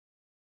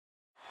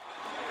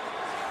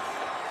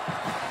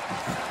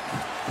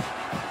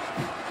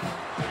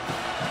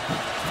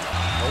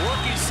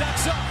Milwaukee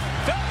sets up.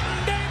 Felton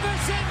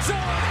Davis in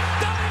zone.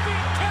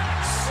 Diving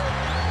catch.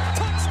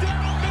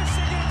 Touchdown,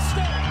 Michigan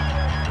State.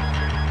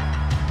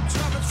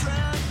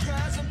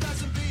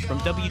 From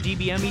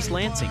WDBM East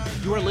Lansing,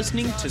 you are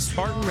listening to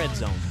Spartan Red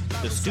Zone,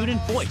 the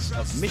student voice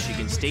of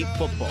Michigan State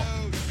football.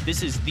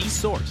 This is the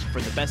source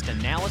for the best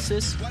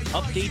analysis,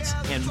 updates,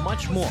 and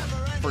much more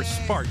for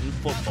Spartan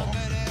football.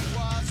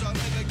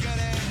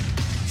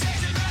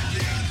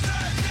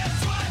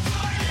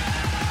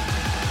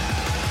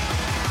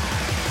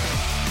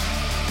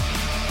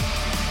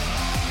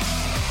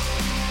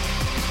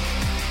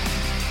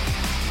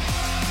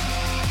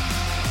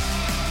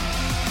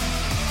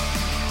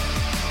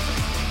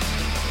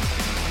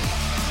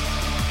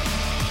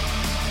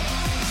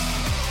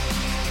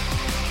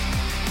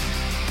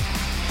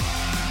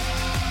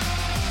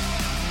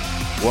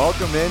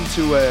 Welcome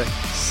into a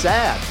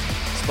sad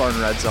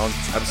Spartan Red Zone,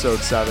 episode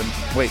 7.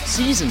 Wait,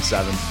 season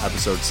 7,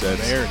 episode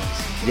 6. There it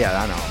is.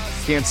 Yeah, I know.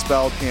 Can't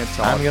spell, can't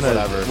talk,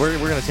 whatever. We're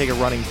gonna take a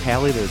running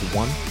tally. There's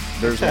one.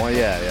 There's one,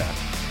 yeah.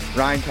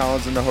 Ryan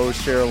Collins in the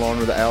host chair, along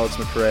with Alex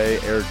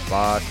McRae, Eric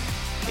Bach,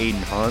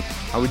 Aiden Hunt.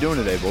 How we doing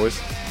today,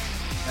 boys?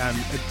 I'm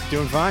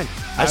doing fine.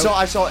 I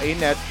saw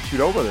Aiden at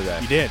Qdoba today.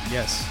 You did,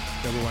 yes.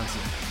 Double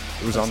Wednesday.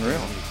 It was unreal.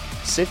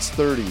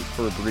 6:30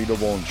 for a burrito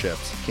bowl and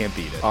chips. Can't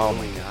beat it. Oh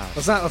my gosh.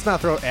 Let's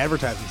not throw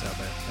advertisements out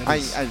there.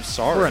 I'm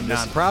sorry. We're a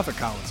nonprofit,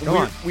 Collins. Come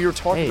on. We were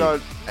talking about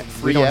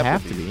free We don't Applebee's.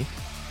 have to be.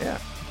 Yeah.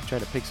 Try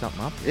to pick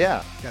something up.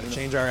 Yeah. Got to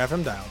change our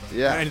FM dial. Though.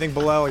 Yeah. Anything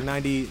below like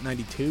 90,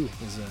 92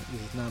 is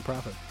a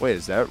nonprofit. Wait,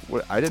 is that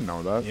what? I didn't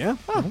know that. Yeah.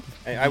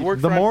 Hey, I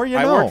work The for more you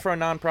I know. worked for a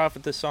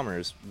nonprofit this summer.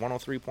 It's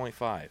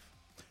 103.5.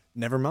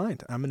 Never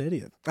mind. I'm an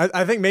idiot.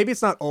 I think maybe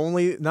it's not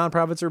only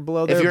nonprofits are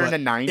below there. If you're but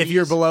in the 90s? If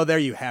you're below there,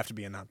 you have to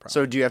be a nonprofit.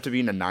 So do you have to be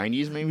in the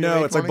 90s maybe? to no,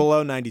 make it's like money?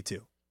 below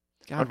 92.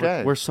 God,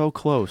 Okay. we're so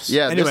close.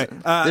 Yeah. Anyway,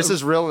 this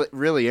is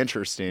really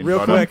interesting.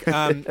 Real but,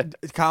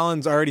 quick,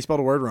 Collins already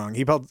spelled a word wrong.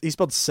 He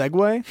spelled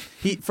Segway.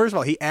 First of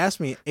all, he asked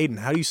me, Aiden,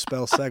 how do you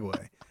spell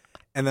Segway?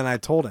 And then I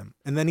told him,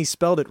 and then he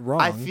spelled it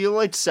wrong. I feel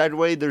like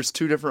Segway. There's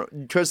two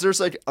different because there's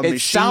like a It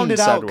machine sounded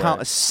out.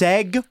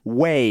 Segway.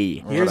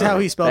 Segway. Here's how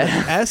he spelled it: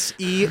 Whatever.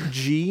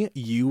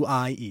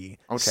 Seguie.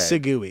 Okay.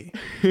 Segui.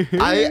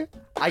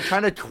 I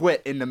kind of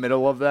quit in the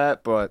middle of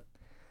that, but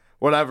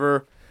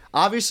whatever.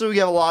 Obviously, we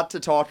have a lot to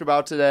talk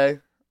about today.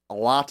 A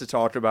lot to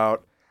talk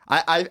about.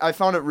 I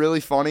found it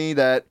really funny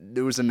that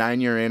it was a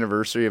 9-year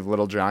anniversary of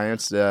Little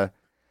Giants. Yeah,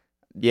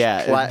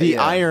 the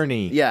yeah.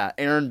 irony. Yeah,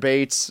 Aaron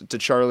Bates to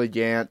Charlie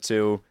Gant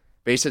to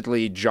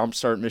basically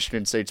jumpstart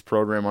Michigan State's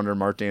program under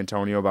Mark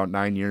D'Antonio about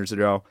 9 years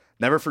ago.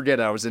 Never forget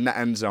it. I was in the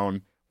end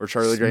zone where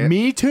Charlie Grant.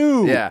 Me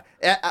too. Yeah.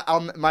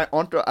 My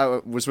uncle,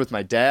 I was with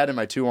my dad and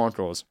my two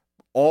uncles.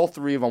 All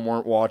three of them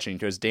weren't watching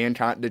because Dan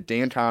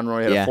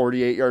Conroy had a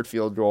 48-yard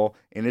field goal,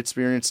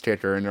 inexperienced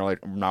kicker, and they're like,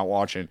 I'm not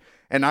watching.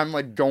 And I'm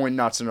like going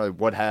nuts and they're like,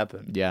 what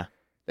happened? Yeah.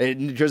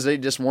 Because they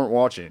just weren't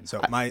watching. So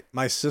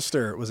my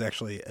sister was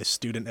actually a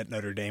student at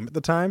Notre Dame at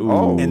the time,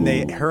 Oh. and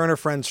her and her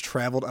friends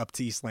traveled up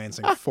to East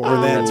Lansing for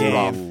that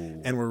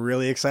game, and were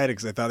really excited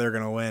because they thought they were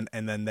going to win,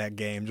 and then that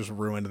game just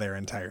ruined their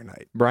entire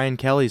night. Brian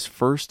Kelly's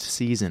first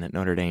season at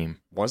Notre Dame.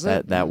 Was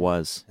it? That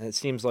was. And it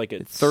seems like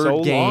it's Third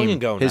so game. long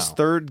ago now. His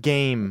third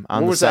game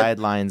on What the was that?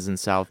 sidelines in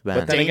South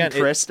Bend. But then Dane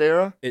again, Christ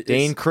era?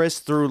 Dane Chris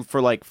threw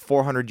for like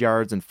 400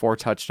 yards and 4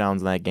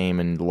 touchdowns in that game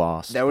and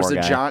lost. That was Poor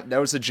guy. That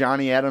was the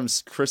Johnny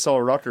Adams, Chris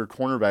L. Rucker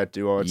cornerback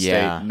duo at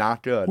Yeah. State.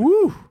 Not good.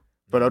 Woo.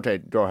 But okay,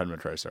 go ahead,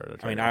 McTray. Sorry.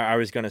 I mean, I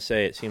was going to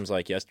say it seems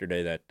like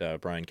yesterday that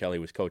Brian Kelly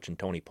was coaching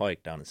Tony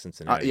Pike down in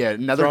Cincinnati. yeah,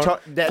 another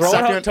throwing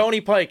out Tony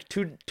Pike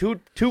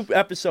two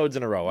episodes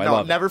in a row. I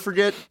love it.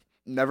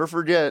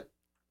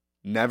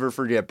 Never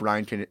forget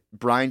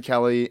Brian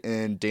Kelly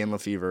and Dan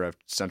Lefevre of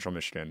Central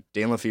Michigan.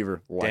 Dan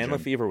Lefevre, legend. Dan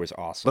Lefevre was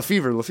awesome.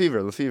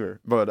 Lefevre.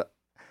 But The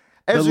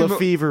as we mo-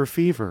 Lefevre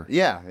fever.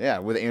 yeah,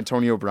 with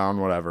Antonio Brown,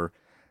 whatever.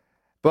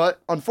 But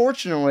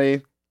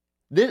unfortunately,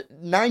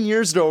 9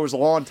 years ago was a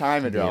long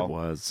time ago. It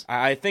was.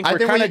 I think I we're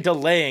think kind we- of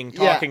delaying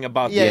Yeah, talking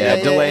about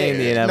delaying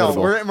the inevitable.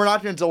 No, we're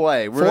not going to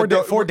delay.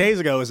 We're 4 days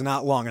ago is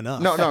not long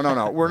enough. No.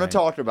 We're going to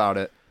talk about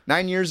it.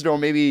 9 years ago,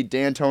 maybe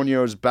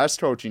D'Antonio's best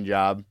coaching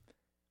job.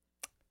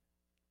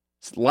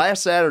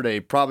 Last Saturday,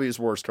 probably his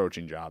worst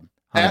coaching job.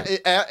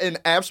 An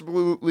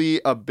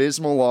absolutely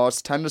abysmal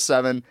loss,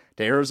 10-7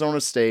 to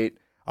Arizona State,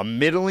 a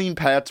middling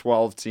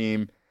Pac-12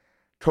 team,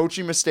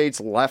 coaching mistakes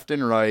left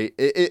and right.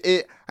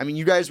 I mean,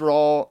 you guys were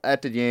all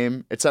at the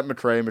game, except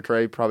McRae.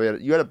 McRae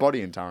probably you had a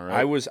buddy in town,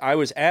 right? I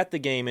was at the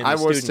game in the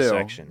student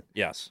section.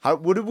 Yes.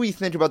 What did we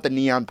think about the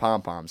neon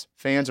pom-poms?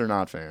 Fans or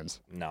not fans?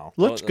 No.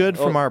 Looked good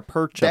from our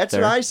perch up That's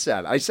there. what I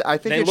said. I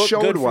think They it look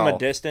showed good well. from a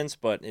distance,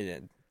 but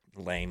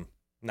lame.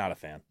 Not a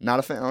fan. Not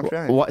a fan.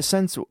 Okay. What,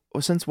 since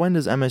when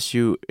does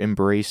MSU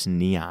embrace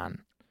neon?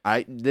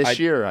 This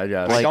year, I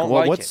guess. I don't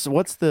like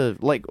what's the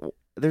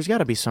there's got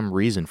to be some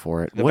reason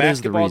for it. The What is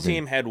the basketball reason?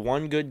 team had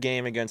one good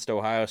game against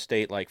Ohio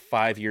State like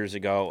 5 years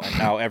ago, and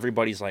now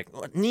everybody's like,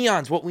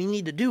 "Neon's what we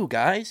need to do,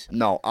 guys."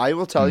 No, I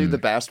will tell you, Hmm. the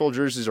basketball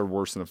jerseys are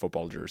worse than the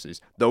football jerseys.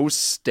 Those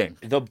stink.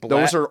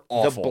 Those are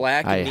awful. The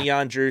black and I-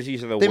 neon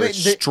jerseys are the They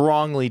worst.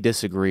 Strongly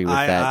disagree with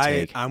that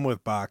take. I'm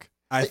with Bach.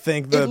 I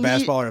think the At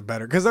basketball are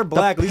better because they're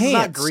black. At least it's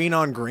not pants. green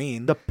on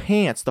green. The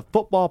pants, the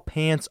football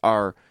pants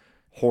are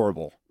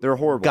Horrible. They're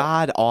horrible.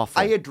 god awful.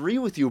 I agree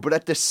with you, but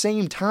at the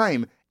same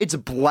time, it's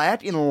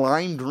black and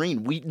lime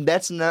green.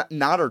 That's not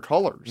our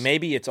colors.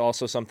 Maybe it's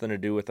also something to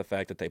do with the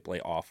fact that they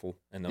play awful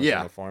in those Yeah.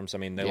 uniforms. I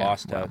mean, they Yeah,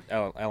 lost to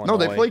Illinois. No,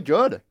 they played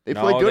good. They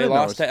played good they in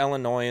lost those. to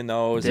Illinois in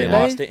those. Did They they?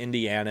 lost to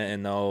Indiana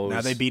in those.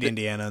 Now they beat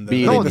Indiana. In the,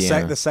 Beat no,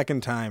 Indiana. the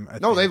second time. I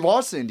No, think. they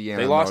lost to Indiana.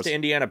 They in lost those. to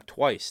Indiana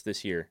twice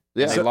this year.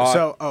 Yeah. And they So,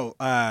 lost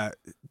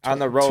on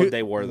the road.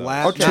 They wore those.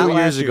 Okay. 2 not years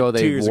last year, ago 2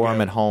 they years wore ago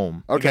them at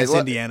home. Okay, against let,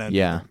 Indiana.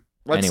 Yeah.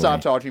 let's Anyway. stop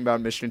talking about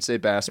Michigan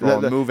State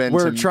basketball and move into...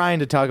 We're trying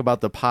to talk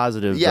about the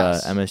positive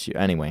Yes. MSU.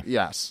 Anyway,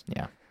 Yes.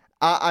 yeah.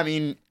 I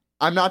mean,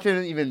 I'm not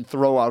going to even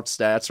throw out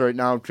stats right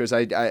now because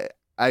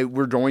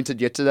we're going to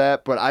get to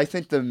that, but I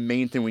think the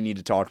main thing we need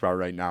to talk about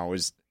right now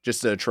is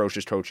just the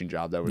atrocious coaching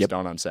job that was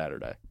done on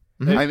Saturday.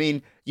 Mhm. I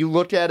mean, you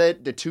look at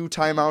it, the 2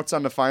 timeouts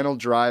on the final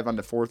drive on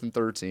the 4th and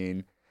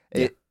 13,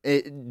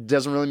 it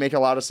doesn't really make a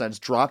lot of sense.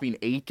 Dropping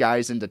 8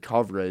 guys into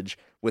coverage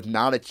with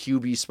not a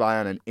QB spy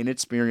on an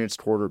inexperienced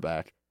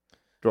quarterback.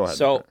 Go ahead.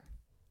 So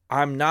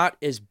I'm not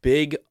as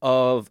big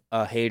of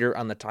a hater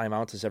on the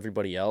timeouts as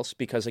everybody else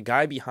because a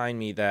guy behind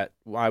me that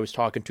I was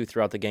talking to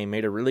throughout the game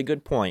made a really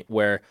good point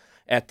where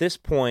at this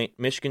point,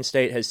 Michigan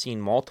State has seen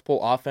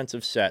multiple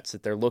offensive sets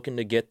that they're looking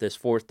to get this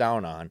 4th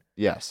down on.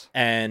 Yes.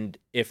 And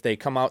if they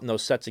come out in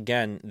those sets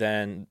again,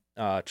 then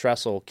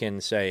Tressel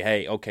can say,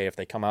 hey, okay, if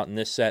they come out in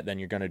this set, then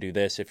you're going to do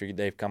this. If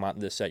they've come out in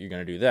this set, you're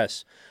going to do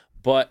this.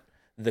 But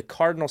the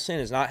cardinal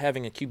sin is not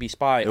having a QB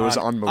spy. It was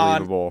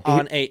unbelievable.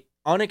 On a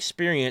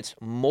unexperienced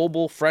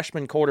mobile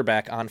freshman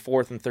quarterback on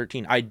 4th and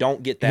 13. I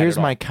don't get that. Here's at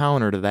all. my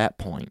counter to that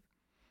point.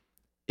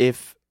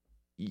 If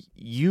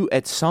you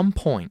at some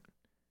point,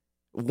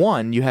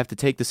 one, you have to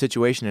take the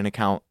situation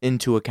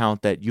into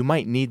account that you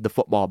might need the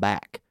football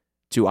back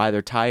to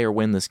either tie or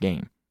win this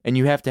game. And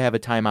you have to have a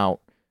timeout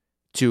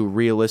to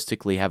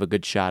realistically have a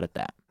good shot at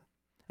that.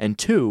 And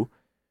 2,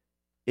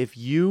 if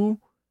you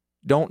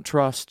don't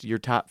trust your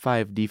top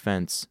 5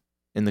 defense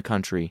in the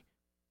country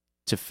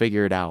to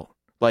figure it out,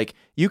 like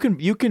you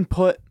can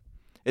put,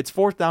 it's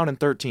 4th down and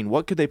 13.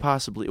 What could they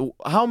possibly?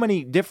 How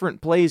many different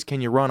plays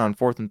can you run on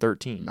 4th and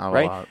 13? Not a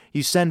right? lot.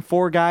 You send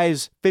 4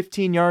 guys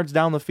 15 yards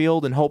down the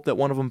field and hope that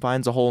one of them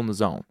finds a hole in the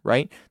zone.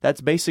 Right?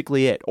 That's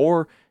basically it.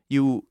 Or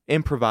you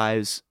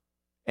improvise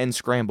and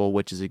scramble,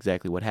 which is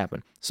exactly what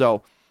happened.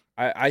 So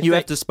you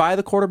have to spy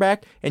the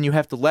quarterback, and you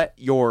have to let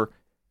your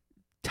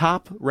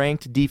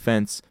top-ranked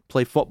defense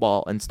play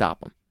football and stop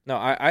them. No,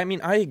 I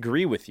mean, I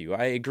agree with you.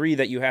 I agree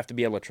that you have to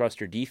be able to trust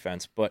your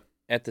defense, but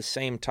at the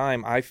same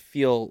time, I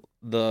feel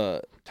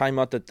the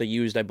timeout that they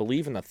used, I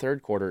believe, in the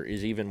 3rd quarter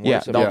is even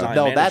worse of time that's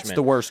management.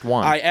 the worst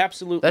one. I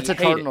absolutely That's a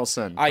hate cardinal it.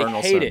 sin. I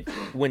Cardinal hate sin. it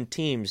when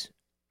teams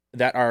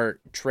that are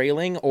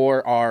trailing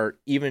or are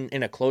even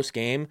in a close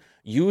game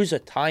use a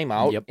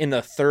timeout in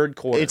the 3rd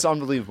quarter. It's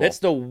unbelievable. It's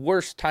the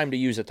worst time to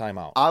use a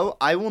timeout.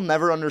 I will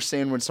never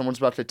understand when someone's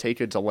about to take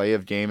a delay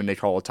of game and they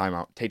call a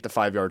timeout. Take the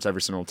 5 yards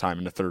every single time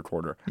in the 3rd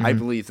quarter. I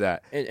believe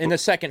that. In the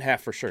second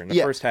half, for sure. In the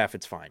Yeah. first half,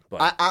 it's fine.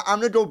 But I'm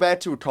going to go back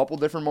to a couple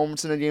different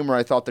moments in the game where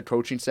I thought the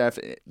coaching staff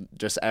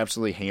just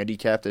absolutely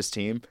handicapped this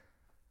team.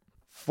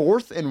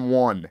 4th and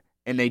 1,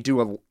 and they do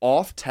an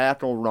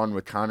off-tackle run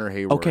with Connor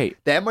Hayward. Okay.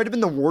 That might have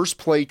been the worst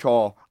play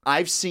call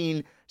I've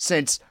seen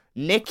since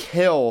Nick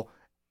Hill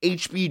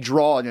HB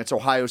draw against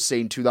Ohio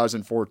State in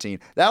 2014.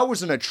 That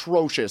was an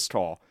atrocious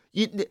call.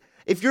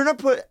 If you're going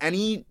to put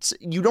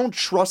you don't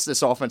trust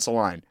this offensive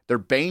line. They're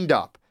banged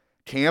up.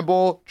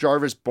 Campbell,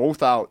 Jarvis,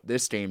 both out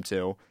this game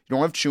too. You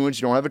don't have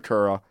Chewins, you don't have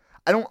Akura.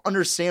 I don't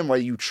understand why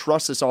you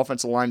trust this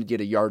offensive line to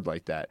get a yard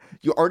like that.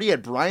 You already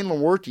had Brian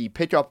Lewerke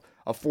pick up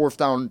a 4th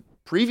down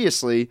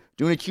previously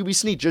doing a QB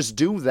sneak. Just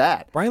do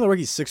that. Brian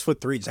Lewerke's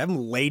 6'3". Just have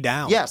him lay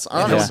down. Yes,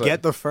 and he'll honestly.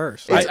 get the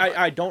first.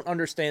 I don't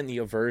understand the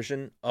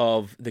aversion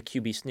of the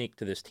QB sneak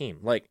to this team.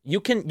 Like you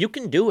can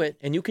do it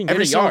and you can get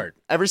a yard.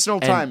 Every single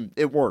time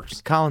it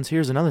works. Collins,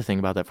 here's another thing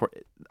about that.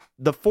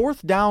 The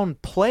 4th down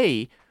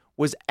play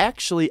was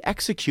actually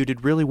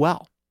executed really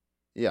well.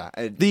 Yeah.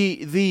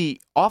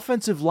 The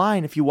offensive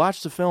line, if you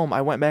watch the film,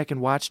 I went back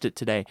and watched it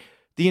today.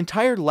 The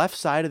entire left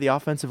side of the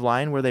offensive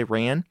line where they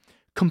ran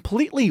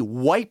completely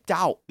wiped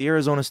out the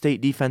Arizona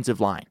State defensive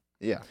line.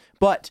 Yeah.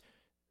 But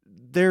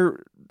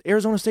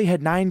Arizona State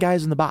had 9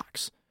 guys in the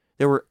box.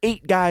 There were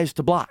 8 guys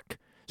to block.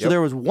 So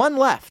there was 1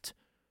 left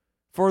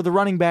for the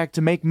running back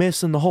to make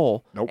miss in the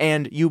hole. Nope.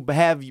 And you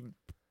have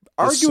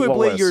arguably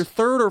slowest. your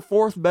 3rd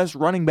or 4th best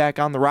running back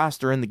on the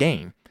roster in the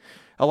game.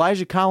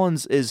 Elijah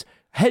Collins is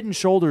head and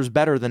shoulders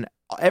better than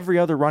every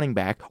other running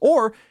back.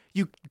 Or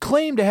You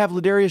claim to have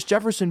Ladarius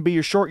Jefferson be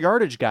your short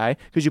yardage guy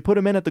because you put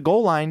him in at the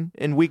goal line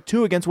in week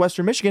 2 against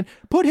Western Michigan.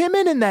 Put him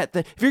in that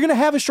thing. If you're going to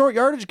have a short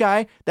yardage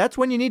guy, that's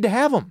when you need to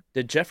have him.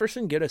 Did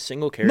Jefferson get a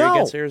single carry No.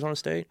 against Arizona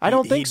State? I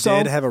don't think so.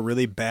 He did have a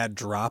really bad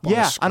drop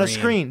on a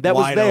screen. That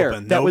was wide there.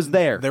 open. That was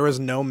there. There was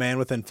no man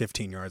within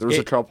 15 yards. There was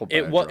a couple bad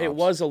It drops.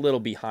 was a little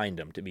behind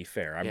him, to be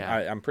fair.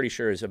 Yeah. I'm pretty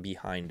sure it's a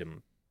behind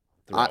him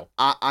throw.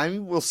 I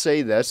will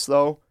say this,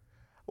 though.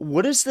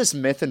 What is this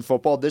myth in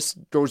football? This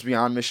goes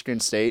beyond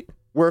Michigan State,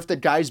 where if the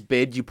guy's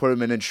big, you put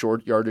him in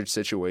short yardage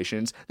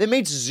situations. That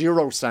makes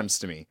zero sense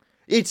to me.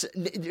 It's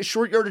a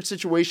short yardage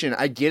situation.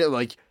 I get it,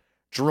 like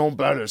Jerome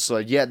Bettis.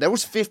 Like, yeah, that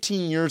was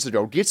 15 years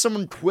ago. Get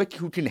someone quick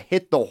who can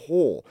hit the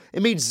hole.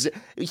 It made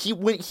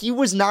when he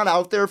was not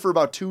out there for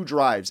about 2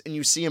 drives, and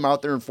you see him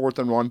out there in 4th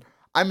and 1.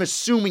 I'm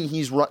assuming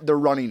they're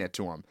running it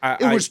to him.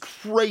 It was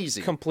crazy.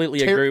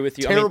 Completely agree with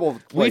you. Terrible.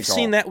 We've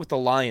seen that with the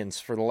Lions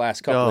for the last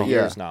couple of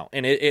years now,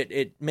 and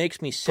it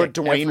makes me sick.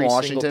 Put Dwayne every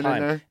Washington single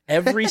time. in there?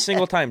 Every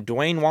single time.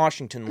 Dwayne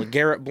Washington,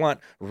 LeGarrette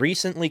Blount,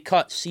 recently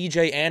cut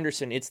C.J.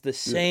 Anderson. It's the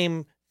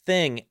same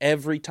thing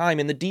every time,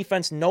 and the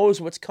defense knows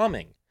what's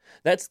coming.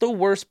 That's the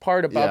worst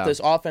part about this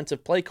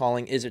offensive play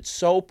calling is it's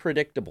so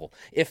predictable.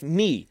 If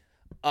me,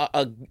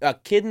 a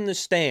kid in the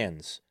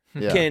stands,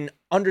 can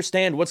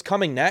understand what's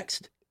coming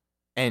next,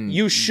 and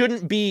you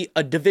shouldn't be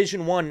a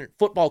Division I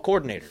football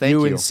coordinator. Thank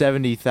you. and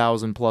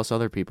 70,000 plus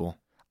other people.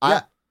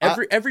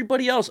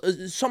 Everybody else,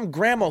 some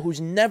grandma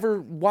who's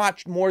never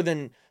watched more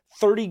than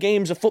 30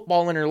 games of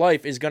football in her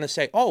life is going to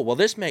say, oh, well,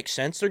 this makes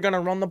sense. They're going to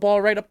run the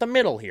ball right up the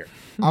middle here.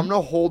 I'm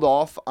going to hold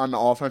off on the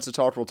offensive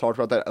talk. We'll talk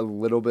about that a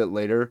little bit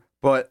later.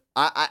 But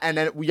and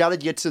then we got to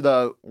get to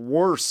the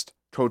worst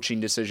coaching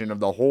decision of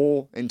the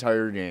whole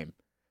entire game.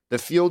 The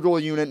field goal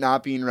unit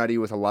not being ready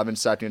with 11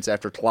 seconds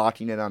after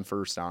clocking it on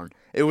first down.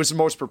 It was the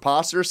most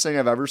preposterous thing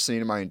I've ever seen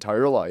in my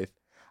entire life.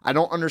 I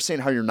don't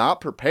understand how you're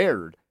not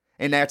prepared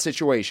in that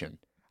situation.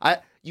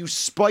 You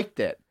spiked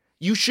it.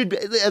 You should,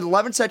 at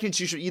 11 seconds,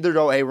 you should either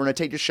go, hey, we're going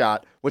to take a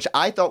shot, which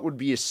I thought would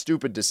be a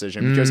stupid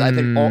decision because I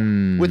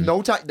think with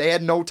no time, they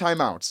had no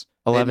timeouts.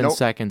 11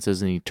 seconds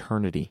is an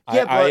eternity.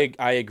 Yeah,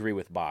 I agree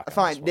with Bach.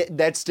 Fine,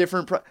 that's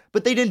different.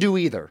 But they didn't do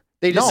either.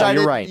 They decided,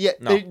 you're right. Yeah,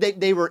 No.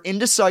 they were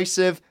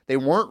indecisive. They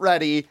weren't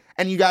ready,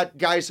 and you got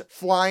guys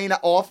flying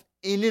off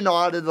in and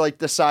out of like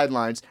the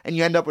sidelines, and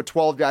you end up with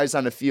 12 guys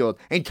on the field.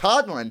 And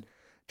Codlin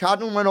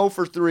went 0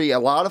 for 3. A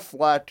lot of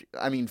flat.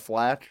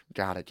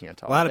 God, I can't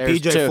talk. A lot of There's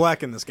PJ 2.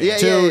 Fleck in this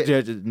game.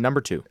 Yeah.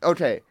 Number 2.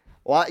 Okay,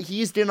 well,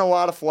 he's doing a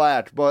lot of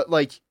flat, but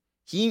like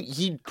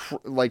he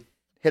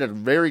hit a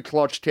very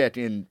clutch kick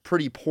in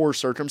pretty poor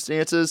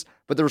circumstances.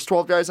 But there was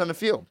 12 guys on the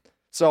field,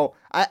 so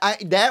I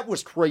that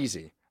was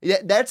crazy.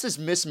 That's just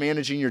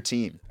mismanaging your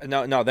team.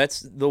 No,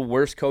 that's the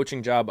worst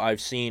coaching job I've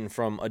seen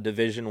from a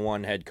Division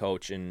I head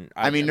coach. And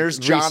There's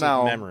John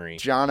L. memory.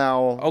 John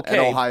L. Okay. at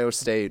Ohio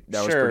State.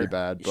 That was pretty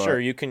bad. But Sure,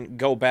 you can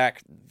go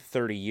back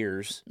 30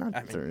 years.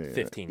 Not 30,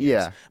 15 years.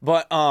 yeah.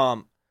 But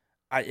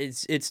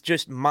it's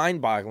just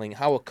mind-boggling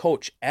how a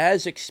coach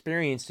as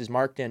experienced as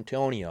Mark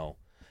D'Antonio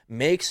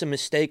makes a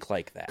mistake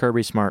like that.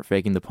 Kirby Smart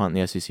faking the punt in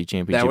the SEC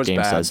championship that was game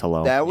bad. says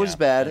hello. That was Yeah.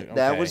 bad. Okay.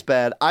 That was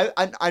bad.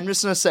 I'm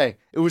just gonna say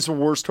it was the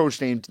worst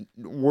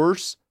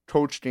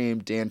coach game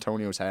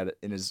D'Antonio's had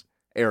in his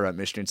era at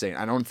Michigan State.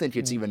 I don't think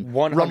it's even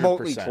 100%.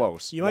 remotely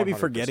close. You might be 100%.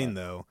 forgetting,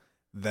 though,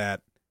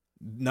 that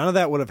none of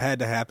that would have had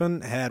to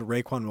happen had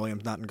Raekwon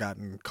Williams not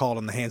gotten called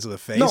in the hands of the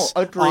face No,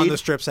 agreed. on the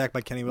strip sack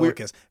by Kenny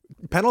Willekes.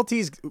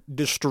 Penalties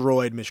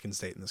destroyed Michigan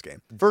State in this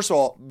game. First of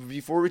all,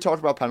 before we talk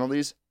about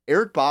penalties,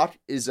 Eric Bach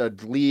is a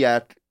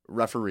GLIAC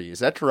referee. Is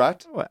that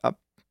correct?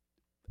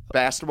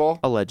 Basketball?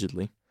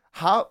 Allegedly.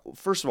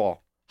 First of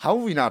all, how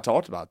have we not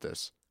talked about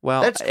this?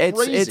 Well, That's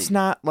crazy. it's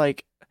not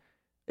like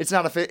It's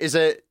not a fit. Is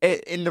it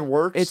in the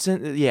works? it's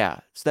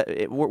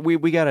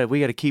we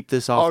gotta keep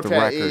this off the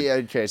record. Yeah,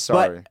 okay,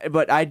 sorry.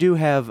 But I do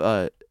have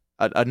a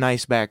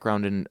nice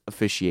background in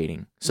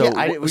officiating, so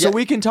Yeah,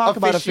 we can talk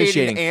about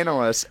officiating.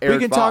 Analyst, We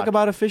Eric can Bach. talk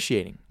about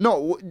officiating.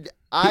 No,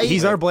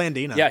 He's our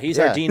Blandino. Yeah, he's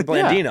Yeah. our Dean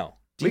Blandino.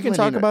 We can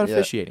talk Blandino, about yeah.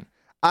 officiating.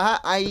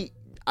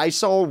 I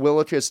saw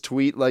Willekes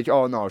tweet like,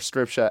 "Oh no,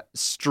 strip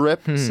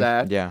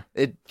sack. Yeah.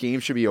 Game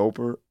should be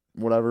over.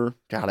 Whatever.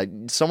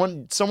 God,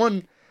 someone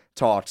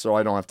talked, so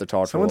I don't have to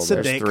talk. Someone for a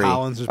little said bit. Nate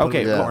Collins was put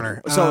Okay, in the yeah.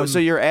 corner. So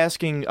you're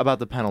asking about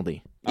the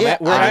penalty. Yeah,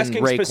 We're I-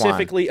 asking Raekwon.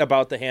 specifically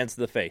about the hands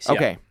to the face. Yeah.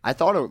 Okay. I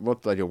thought it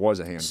looked like it was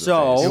a hand.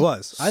 So It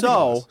was. I think it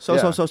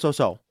was.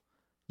 So.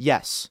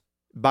 Yes.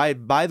 By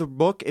the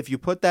book, if you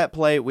put that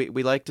play,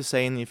 we like to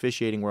say in the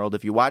officiating world,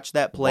 if you watch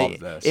that play Love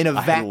this. in a I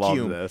love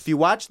vacuum, this. if you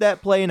watch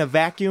that play in a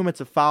vacuum,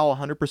 it's a foul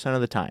 100%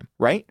 of the time,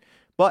 right?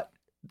 But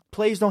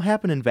plays don't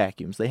happen in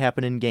vacuums; they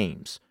happen in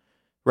games,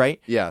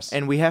 right? Yes.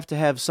 And we have to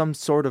have some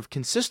sort of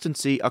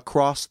consistency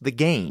across the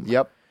game.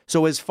 Yep.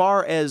 So as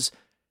far as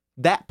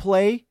that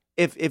play,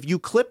 if you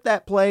clip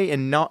that play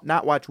and not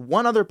watch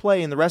one other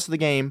play in the rest of the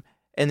game,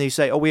 and you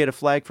say, oh, we had a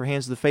flag for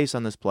hands to the face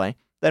on this play,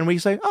 then we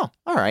say, oh,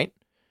 all right.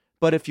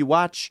 But if you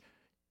watch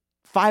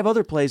 5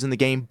 other plays in the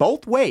game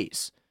both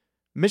ways,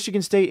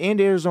 Michigan State and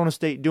Arizona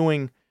State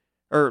doing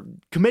or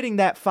committing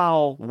that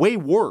foul way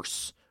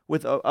worse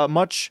with a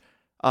much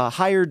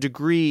higher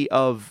degree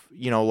of,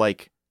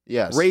 like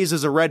Yes.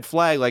 raises a red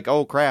flag, like,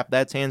 oh crap,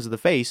 that's hands to the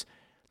face,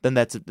 then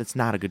that's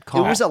not a good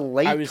call. It was a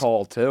late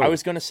call, too. I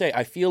was going to say,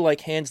 I feel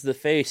like hands to the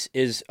face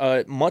is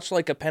much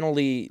like a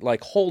penalty,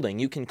 like holding.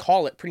 You can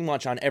call it pretty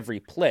much on every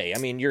play. I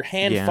mean, you're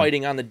hand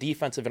fighting on the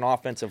defensive and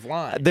offensive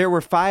line. There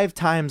were 5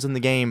 times in the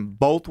game,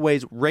 both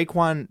ways.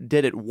 Raekwon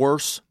did it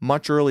worse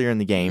much earlier in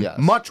the game, Yes.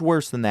 much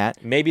worse than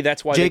that. Maybe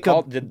that's why they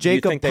called. Do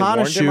you think they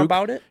warned him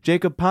about it?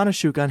 Jacob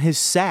Panasiuk on his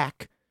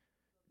sack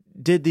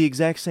did the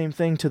exact same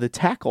thing to the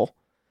tackle.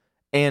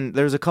 And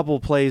there's a couple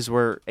of plays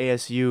where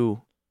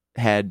ASU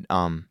had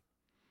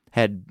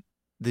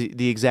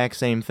the exact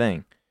same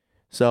thing.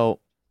 So,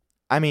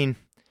 I mean,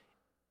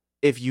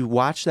 if you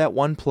watch that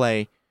one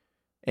play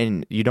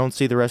and you don't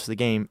see the rest of the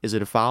game, is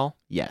it a foul?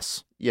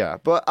 Yes. Yeah,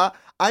 but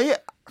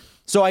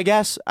So I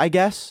guess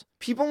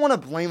people want to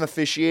blame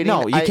officiating.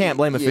 no, you can't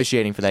blame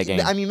officiating for that game.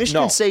 I mean,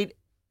 Michigan No. State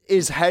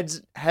is head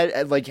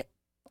like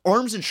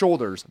arms and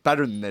shoulders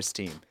better than this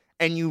team,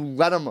 and you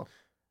let them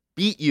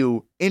beat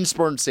you in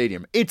Spartan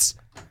Stadium. It's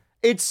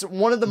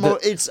one of the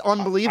most. It's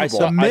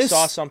unbelievable. I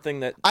saw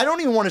something that I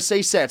don't even want to say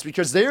stats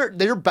because they're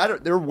better.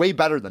 They're way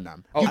better than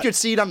them. You could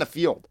see it on the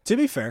field, To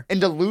be fair,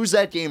 and to lose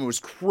that game, it was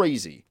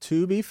crazy.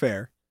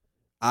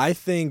 I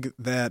think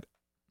that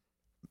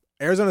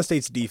Arizona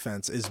State's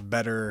defense is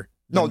better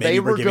than No, maybe they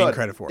we're were giving good.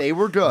 credit for. They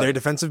were good. Their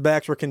defensive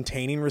backs were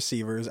containing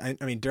receivers. I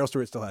mean, Darryl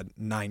Stewart still had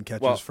 9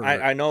 catches Well, for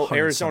I know 100-some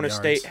Arizona yards.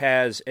 State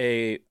has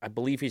I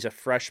believe he's a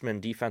freshman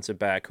defensive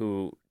back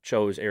who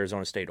chose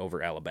Arizona State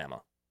over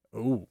Alabama.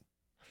 Ooh.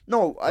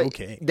 No,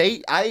 Okay.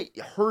 I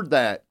heard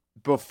that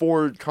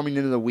before coming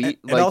into the week.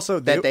 And also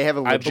that they have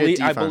a I legit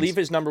defense. believe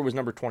his number was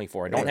number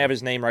 24. I don't have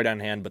his name right on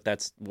hand, but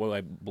that's what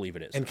I believe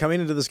it is. And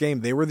coming into this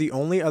game, they were the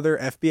only other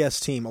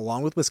FBS team,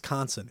 along with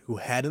Wisconsin, who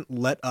hadn't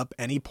let up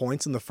any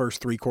points in the first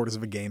 3 quarters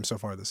of a game so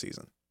far this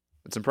season.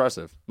 It's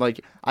impressive.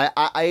 Like I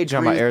You talking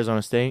agree. about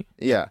Arizona State?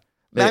 Yeah.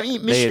 They, I mean, they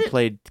had Michigan,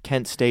 played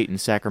Kent State and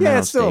Sacramento Yeah,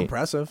 it's still State.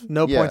 impressive.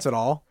 No Yeah. points at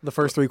all the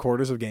first 3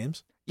 quarters of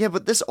games. yeah,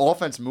 but this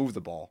offense moved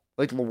the ball.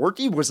 Like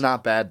Lewerke was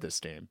not bad this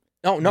game.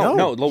 No.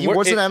 He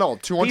wasn't at all.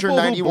 People who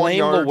 291 blame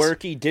yards.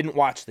 Lewerke didn't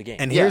watch the game.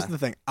 And Yeah. here's the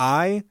thing.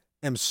 I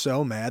am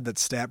so mad that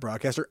stat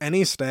broadcaster,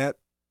 any stat,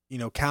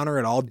 counter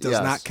at all, does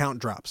Yes. not count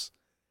drops.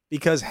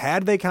 Because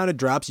had they counted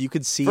drops, you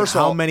could see First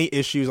of how all, many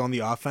issues on the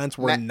offense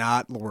were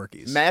not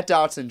Lewerke's. Matt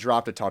Dotson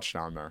dropped a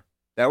touchdown there.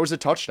 That was a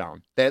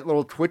touchdown. That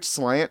little twitch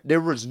slant,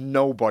 there was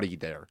nobody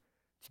there.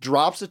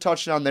 Drops a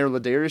touchdown there.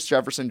 Ladarius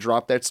Jefferson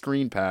dropped that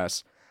screen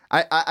pass.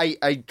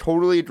 I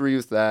totally agree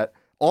with that.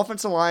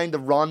 Offensive line, the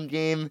run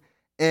game,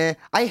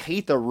 I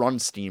hate the run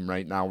scheme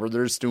right now where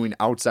they're just doing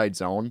outside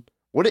zone.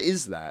 What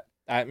is that?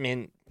 I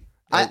mean,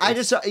 I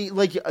just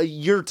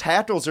your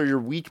tackles are your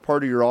weak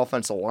part of your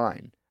offensive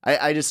line.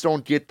 I just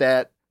don't get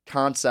that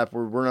concept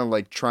where we're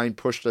gonna try and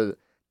push to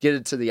get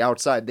it to the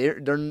outside.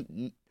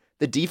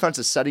 The defense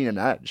is setting an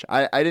edge.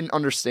 I didn't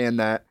understand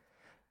that.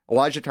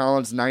 Elijah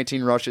Collins,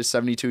 19 rushes,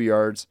 72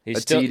 yards,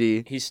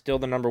 TD. He's still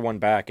the number 1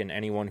 back, and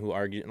anyone who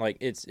argues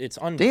it's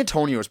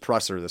D'Antonio's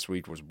presser this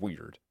week was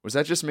weird. Was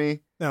that just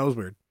me? That was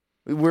weird.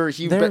 Where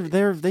he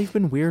They've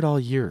been weird all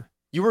year.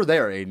 You were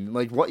there, Aiden.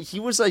 Like what he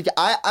was like.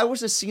 I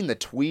was just seeing the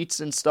tweets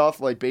and stuff.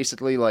 Like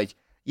basically,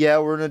 yeah,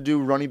 we're gonna do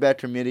running back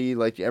committee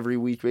every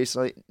week.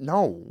 Basically,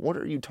 no. What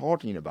are you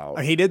talking about?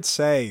 He did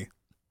say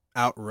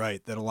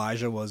outright that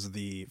Elijah was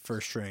the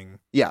first string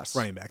Yes,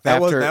 running back.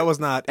 That was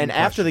not. in And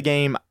after question. the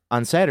game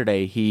on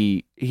Saturday,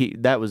 he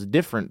that was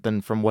different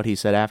than from what he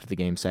said after the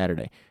game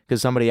Saturday,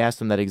 because somebody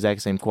asked him that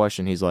exact same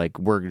question. He's like,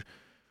 we're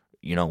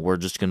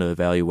just gonna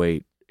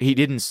evaluate. He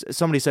didn't.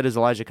 Somebody said, is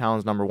Elijah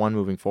Collins number 1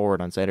 moving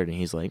forward on Saturday?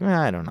 He's like,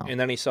 I don't know. And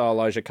then he saw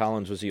Elijah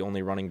Collins was the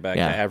only running back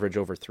to average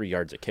over 3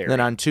 yards a carry. Then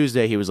on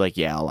Tuesday, he was like,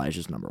 yeah,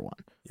 Elijah's number 1.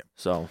 Yep.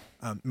 So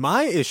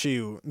my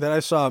issue that I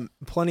saw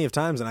plenty of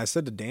times, and I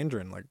said to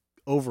Dandrin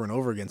over and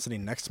over again,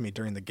 sitting next to me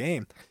during the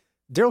game,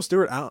 Darryl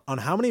Stewart, on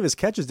how many of his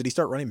catches did he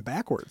start running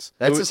backwards?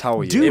 that's just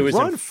how he Dude, is. was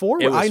run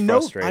forward. it was I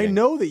know frustrating.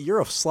 that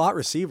you're a slot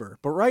receiver,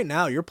 but right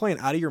now you're playing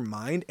out of your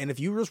mind, and if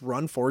you just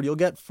run forward, you'll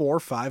get 4 or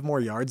 5 more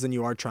yards than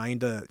you are trying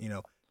to,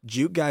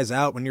 juke guys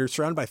out when you're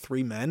surrounded by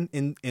 3 men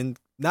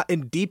not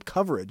in deep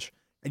coverage.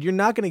 And you're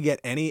not going to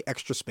get any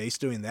extra space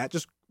doing that.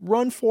 Just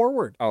run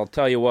forward. I'll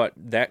tell you what,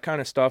 that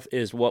kind of stuff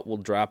is what will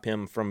drop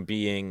him from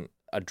being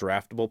a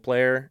draftable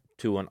player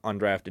to an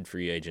undrafted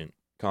free agent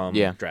come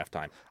draft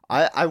time.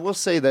 I will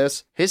say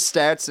this: his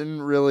stats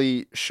didn't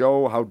really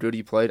show how good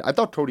he played. I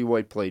thought Cody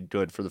White played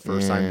good for the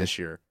first time this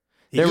year.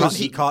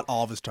 He caught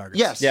all of his targets.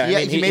 Yes, Yeah, I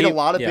mean, he made a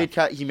lot of yeah.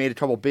 big. He made a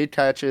couple big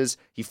catches.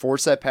 He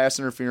forced that pass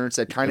interference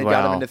that kind of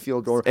got him into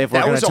field goal. If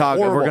we're going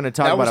to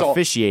talk about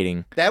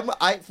officiating,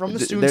 from the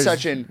student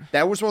section,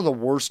 that was one of the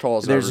worst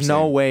calls. there's I've no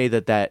ever seen. way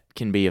that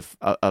can be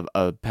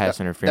a pass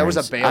interference. That was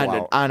a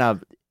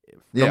bailout.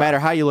 No Yeah. matter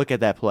how you look at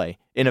that play,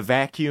 in a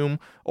vacuum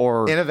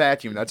or In a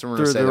vacuum, that's what we're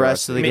through going to say. the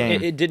rest of the I mean,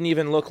 game. it didn't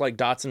even look like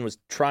Dotson was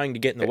trying to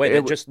get in the way. It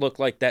It just looked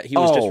like that he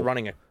was just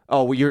running a.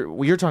 Oh, well,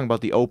 you're talking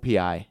about the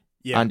OPI.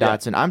 on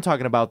Dotson. I'm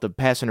talking about the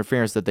pass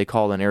interference that they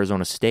called on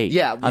Arizona State.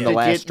 Yeah, on the to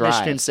last get drive.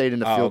 Michigan State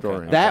into field goal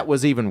range. That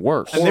was even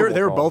worse. And they were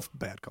Horrible both call.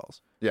 bad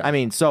calls. Yeah. I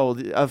mean, so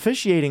the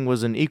officiating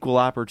was an equal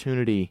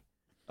opportunity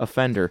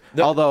offender.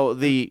 Although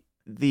the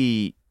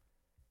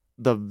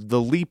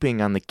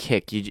leaping on the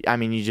kick, you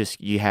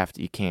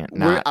can't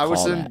not. I was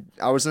call that.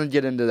 going to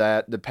get into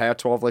that. The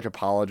Pac-12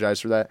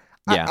 apologized for that.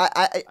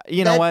 Yeah.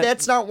 You know what?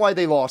 That's not why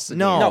they lost the game.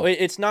 No,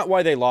 it's not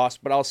why they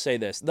lost, but I'll say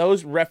this.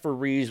 Those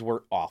referees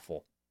were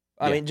awful.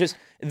 I mean, just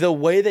the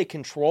way they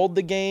controlled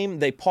the game,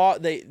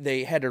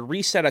 they had to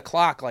reset a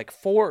clock like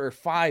 4 or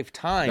 5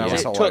 times. That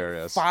was it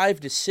hilarious. took 5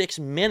 to 6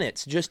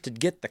 minutes just to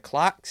get the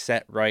clock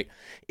set right.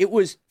 It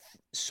was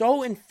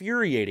so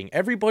infuriating.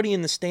 Everybody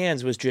in the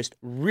stands was just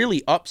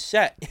really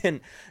upset,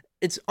 and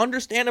it's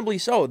understandably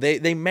so.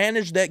 They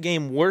managed that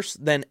game worse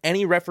than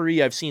any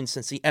referee I've seen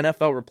since the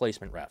NFL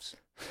replacement refs.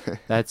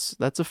 That's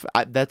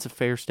a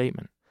fair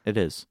statement. It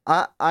is.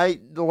 The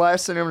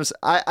last thing I'm going to say,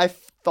 I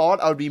thought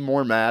I would be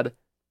more mad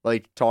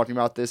talking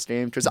about this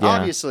game because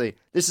obviously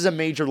this is a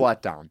major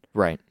letdown.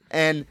 Right.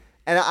 And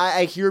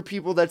I hear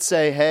people that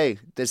say, "Hey,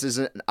 this is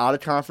an out of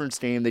conference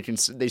game.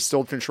 They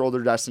still control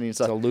their destiny and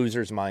stuff." It's a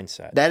loser's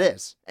mindset. That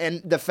is, and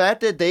the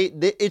fact that they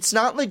it's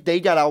not like they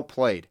got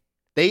outplayed.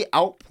 They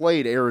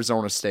outplayed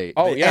Arizona State.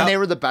 Oh, yeah. And they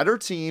were the better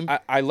team.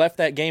 I left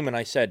that game and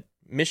I said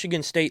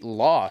Michigan State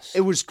lost.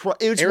 It was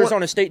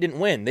Arizona State didn't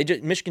win.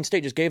 Michigan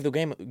State just gave the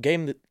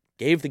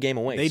game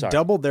away. They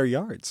doubled their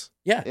yards.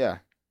 Yeah. Yeah.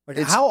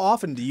 How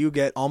often do you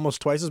get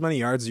almost twice as many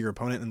yards as your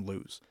opponent and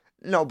lose?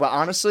 No, but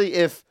honestly,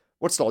 if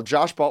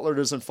Josh Butler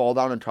doesn't fall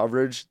down in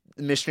coverage,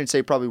 Michigan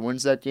State probably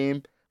wins that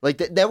game.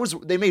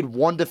 They made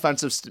one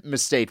defensive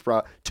mistake,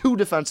 bro. 2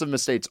 defensive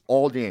mistakes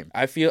all game.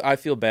 I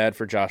feel bad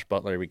for Josh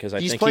Butler because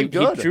I He's think played he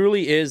good.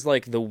 truly is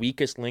the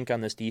weakest link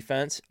on this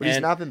defense. But he's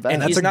not been bad.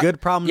 and That's he's a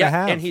good problem to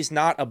have. And he's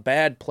not a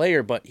bad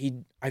player, but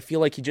I feel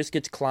like he just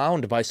gets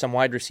clowned by some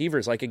wide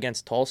receivers. Like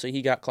against Tulsa,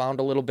 he got clowned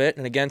a little bit,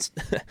 and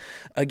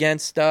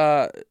against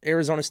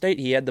Arizona State,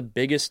 he had the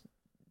biggest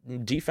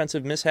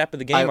defensive mishap of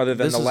the game, other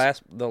than the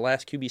last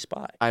QB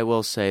spot. I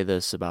will say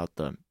this about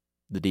the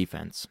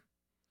defense.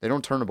 They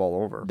don't turn the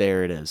ball over.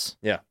 There it is.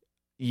 Yeah.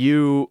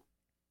 You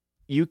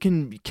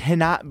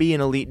cannot be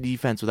an elite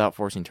defense without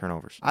forcing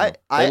turnovers.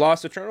 They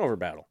lost the turnover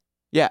battle.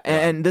 Yeah,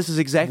 and this is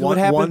exactly what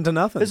happened.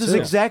 1-0. This is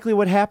exactly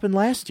what happened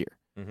last year.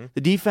 Mm-hmm.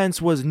 The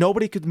defense was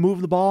nobody could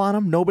move the ball on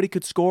them. Nobody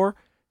could score.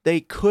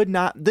 They could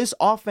not. This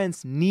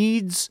offense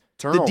needs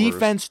Turnovers. the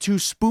defense to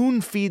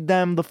spoon feed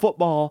them the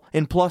football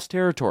in plus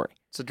territory.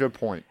 It's a good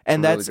point.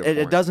 And It's a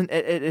really good point.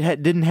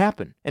 it didn't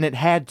happen, and it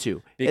had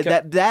to.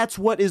 That's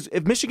what is.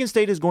 If Michigan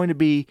State is going to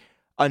be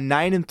a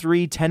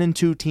 9-3,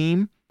 10-2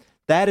 team,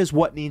 that is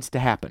what needs to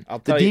happen.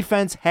 The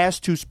defense has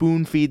to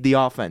spoon feed the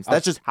offense.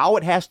 That's just how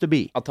it has to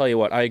be. I'll tell you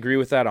what, I agree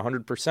with that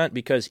 100%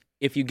 because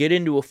if you get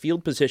into a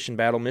field position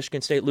battle,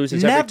 Michigan State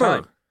loses every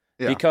time.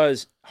 Yeah.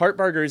 Because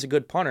Hartbarger is a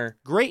good punter,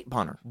 Great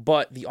punter.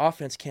 but the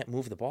offense can't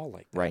move the ball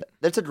like that. Right.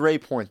 That's a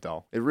great point,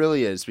 though. It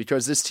really is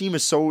because this team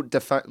is so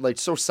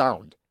so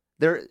sound.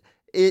 They're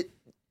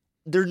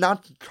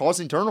not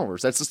causing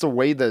turnovers. That's just the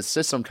way the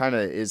system kind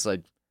of is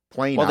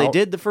playing. Well, out. they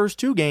did the first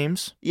 2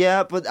 games.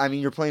 Yeah, but I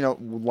mean, you're playing a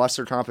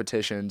lesser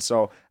competition,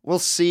 so we'll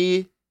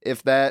see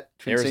if that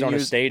continues. Arizona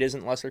State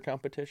isn't lesser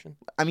competition.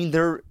 I mean,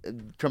 they're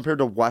compared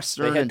to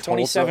Western They had and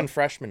 27 Tulsa.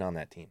 freshmen on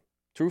that team.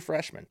 True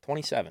freshmen,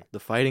 27. The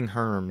Fighting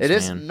Herms. It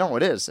is man. no,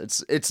 it is.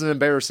 It's an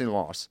embarrassing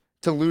loss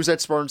to lose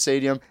at Spartan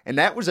Stadium, and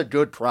that was a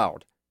good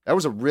crowd. That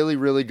was a really,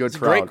 really good It's a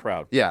crowd. great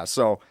crowd. Yeah,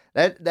 so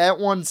that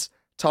one's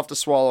tough to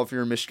swallow if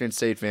you're a Michigan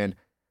State fan.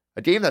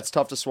 A game that's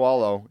tough to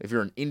swallow if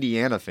you're an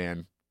Indiana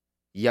fan.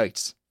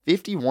 Yikes.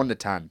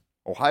 51-10.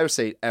 Ohio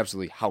State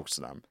absolutely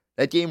housed them.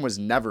 That game was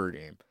never a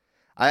game.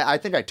 I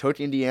think I took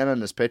Indiana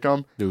in this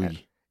pick'em.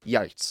 Dude.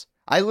 Yikes.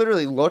 I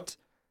literally looked.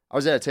 I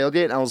was at a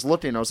tailgate and I was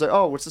looking. I was like,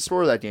 oh, what's the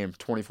score of that game?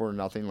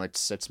 24-0,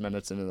 6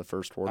 minutes into the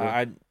first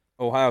quarter.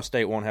 Ohio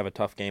State won't have a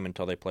tough game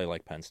until they play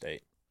like Penn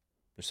State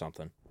or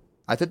something.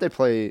 I think they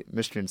play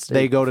Michigan State.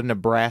 They go to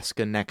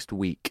Nebraska next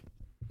week.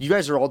 You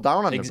guys are all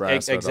down on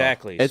Nebraska.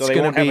 Exactly. It's so they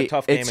going won't to have be. a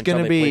tough game It's until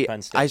going to they be. play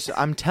Penn State.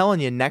 I'm telling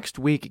you, next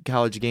week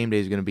College Game Day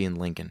is going to be in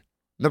Lincoln.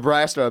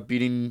 Nebraska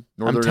beating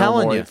Northern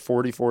telling Illinois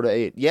you.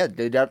 44-8. Yeah,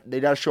 they got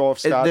to show off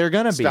Scott. They're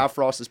going to be. Scott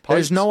Frost's pipes.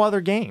 There's no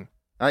other game.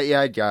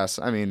 Yeah, I guess.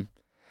 I mean,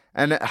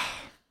 and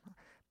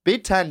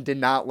Big Ten did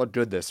not look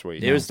good this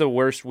week. It was the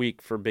worst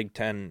week for Big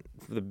Ten,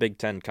 for the Big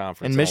Ten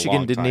conference. And in a Michigan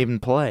long didn't time. even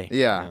play.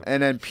 Yeah,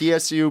 and then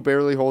PSU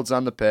barely holds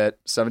on the Pitt,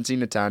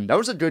 17-10. That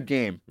was a good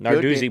game.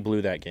 Good Narduzzi game.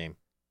 blew that game.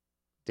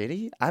 Did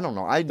he? I don't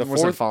know. I The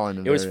wasn't fourth-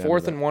 following the It was very end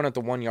of 4th and 1 at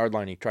the 1 yard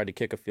line. He tried to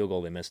kick a field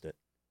goal. They missed it.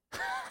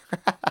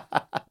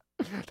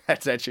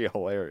 That's actually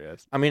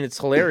hilarious. I mean, it's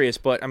hilarious,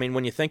 but I mean,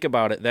 when you think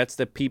about it, that's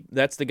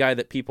the guy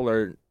that people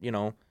are,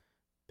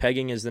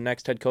 pegging as the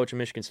next head coach of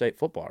Michigan State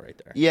football right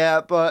there.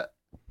 Yeah, but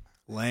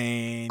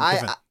Lane.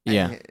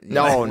 Yeah.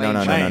 No.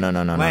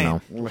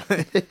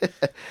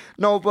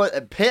 No,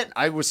 but Pitt,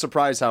 I was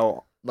surprised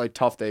how like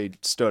tough they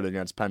stood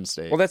against Penn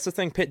State. Well, that's the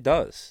thing Pitt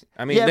does.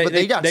 I mean, yeah, but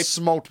they got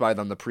smoked by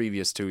them the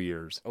previous 2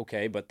 years.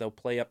 Okay, but they'll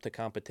play up to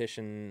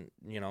competition,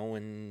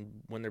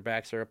 when their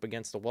backs are up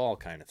against the wall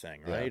kind of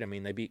thing, right? Yeah. I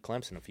mean, they beat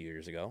Clemson a few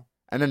years ago.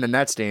 And then the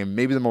Nets game,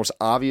 maybe the most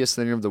obvious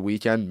thing of the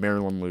weekend,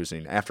 Maryland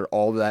losing. After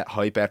all that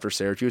hype after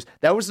Syracuse,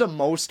 that was the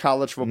most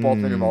college football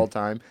thing of all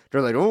time.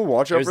 They're like, oh,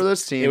 watch out for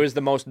this team. It was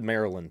the most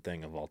Maryland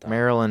thing of all time.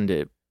 Maryland.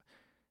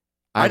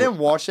 I didn't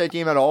watch that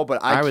game at all,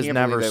 but I was can't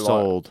never believe they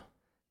sold. lost.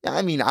 Yeah,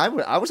 I mean,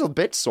 I was a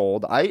bit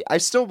sold. I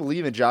still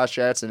believe in Josh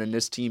Jackson and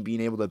this team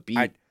being able to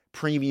beat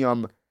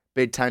premium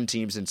Big Ten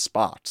teams in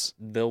spots.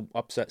 They'll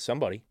upset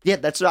somebody. Yeah,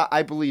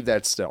 I believe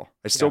that still.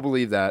 I still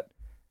believe that.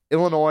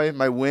 Illinois,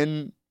 my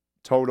win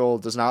total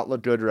does not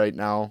look good right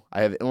now.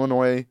 I have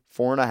Illinois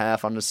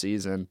 4.5 on the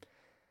season.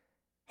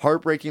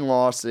 Heartbreaking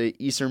loss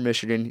to Eastern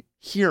Michigan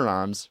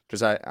Hurons,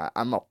 because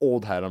I'm an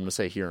old head. I'm going to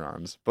say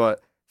Hurons.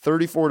 But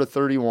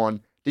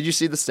 34-31. Did you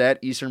see the stat?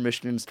 Eastern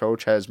Michigan's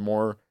coach has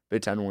more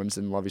Big Ten wins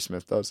than Lovie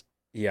Smith does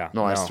Yeah. in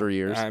the last 3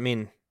 years. I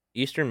mean,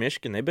 Eastern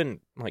Michigan, they've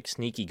been like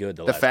sneaky good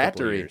the The last couple of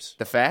factory. years.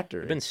 The factory.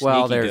 They've been sneaky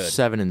Well, they're good.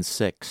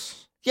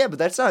 7-6. Yeah, but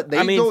that's not.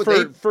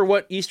 For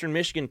what Eastern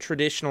Michigan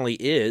traditionally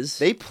is,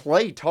 They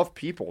play tough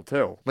people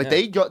too. Like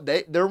Yeah.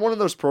 they're one of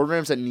those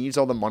programs that needs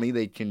all the money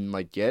they can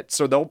like get,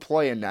 so they'll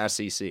play in the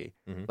SEC.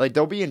 Mhm. Like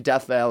they'll be in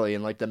Death Valley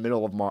in like the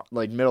middle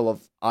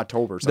of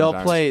October. Sometimes.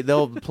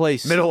 They'll play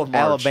Middle of March,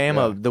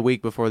 Alabama yeah. the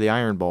week before the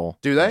Iron Bowl.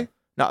 Do they?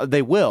 No,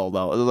 they will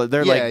though.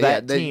 They're like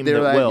that team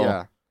they're that will,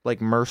 yeah.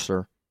 like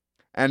Mercer.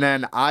 And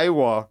then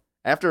Iowa.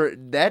 After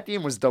that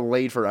game was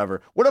delayed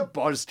forever. What a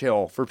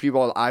buzzkill for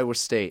people at Iowa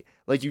State.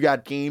 Like you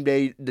got game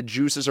day, the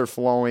juices are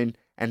flowing,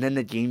 and then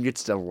the game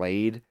gets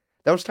delayed.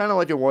 That was kind of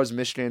like it was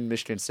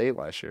Michigan State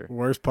last year.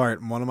 Worst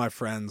part, one of my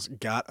friends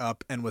got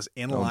up and was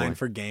in line boy.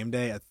 for game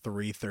day at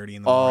 3:30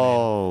 in the morning.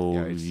 Oh,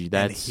 Yikes.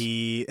 that's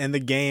And the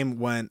game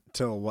went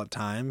till what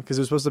time? Because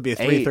it was supposed to be a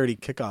 3:30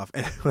 kickoff,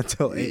 and it went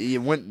till 8. It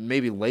went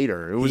maybe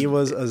later. He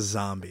was a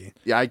zombie.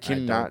 Yeah, I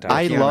cannot.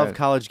 I can't love imagine.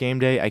 college game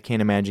day. I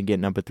can't imagine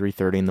getting up at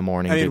 3:30 in the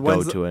morning I mean, to go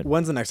when's, to it.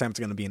 when's the next time it's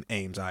going to be in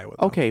Ames, Iowa?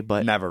 though? Okay,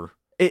 but Never.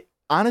 it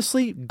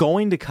honestly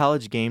going to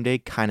college game day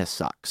kind of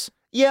sucks.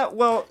 Yeah,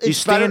 well, You it's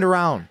stand better.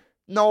 around.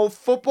 No,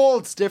 football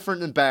it's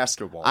different than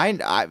basketball.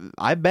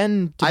 I've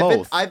been to I've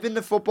both. I've been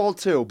to football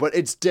too, but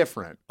it's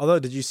different. Although,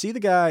 did you see the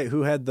guy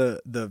who had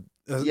the that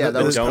his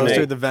was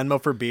poster, donate. the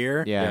Venmo for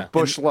beer? yeah.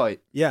 Bush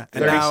Light. Yeah.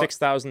 And now,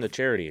 36,000 to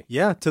charity.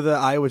 yeah, to the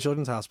Iowa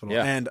Children's Hospital.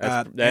 Yeah, and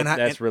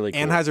that's really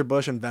cool.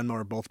 Anheuser-Busch and Venmo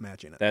are both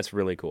matching it. That's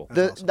really cool.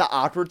 The awesome. the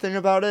awkward thing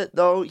about it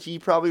though, he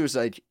probably was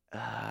like,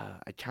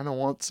 I kind of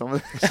want some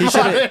of this.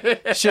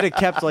 He should have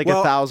kept like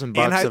Well,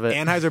 $1,000 of it.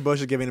 Anheuser-Busch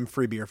is giving him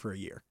free beer for a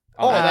year.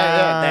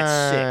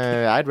 That's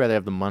sick. I'd rather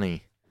have the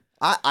money.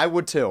 I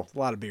would too. A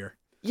lot of beer.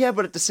 Yeah,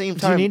 but at the same Do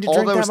you time, need to all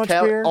drink that those much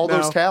beer? all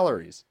those No.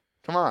 calories.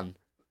 Come on,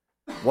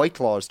 White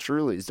Claws,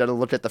 Truly's. Got to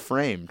look at the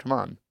frame. Come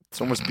on, it's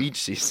almost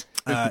beach season.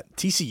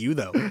 TCU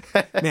though,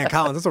 man,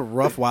 Collins, that's a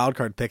rough wild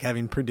card pick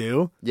having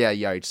Purdue. Yeah,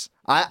 yikes.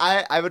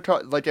 I would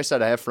like I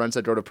said, I have friends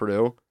that go to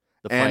Purdue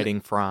The And-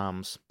 Fighting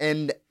Froms.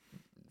 and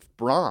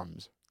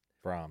Brahms.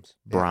 Brahms.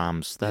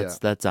 Brahms.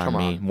 That's on Come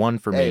me. on. One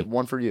for Hey, me.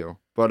 one for you.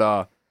 But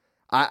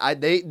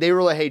they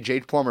were like, hey,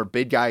 Jake Plummer,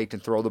 big guy, he can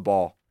throw the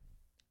ball.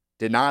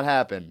 Did not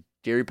happen.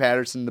 Gary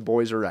Patterson, the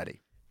boys are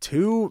ready.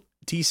 2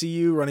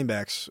 TCU running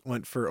backs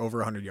went for over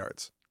 100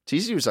 yards.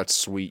 TCU's got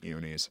sweet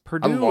unis. I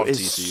Purdue love is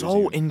TCU's so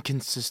uni.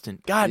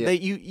 inconsistent. God, Yeah.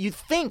 you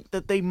think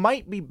that they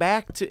might be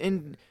back to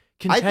in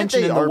I think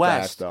contention they in the are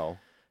West, back, though.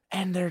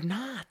 and they're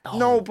not. Though.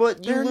 No,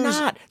 but you they're lose-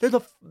 not. They're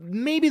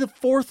maybe the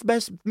 4th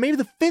best, maybe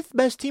the 5th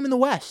best team in the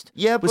West.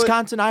 Yeah, but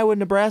Wisconsin, Iowa,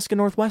 Nebraska,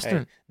 Northwestern.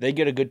 Hey, they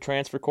get a good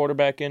transfer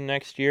quarterback in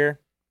next year,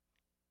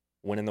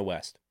 win in the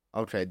West.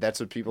 okay, that's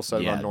what people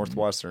said Yeah. about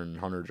Northwestern,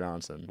 Hunter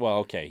Johnson. Well,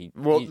 okay.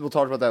 We'll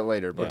talk about that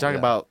later. But We're talking yeah.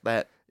 about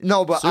that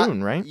no, but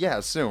soon, right?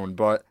 Yeah, soon.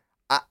 But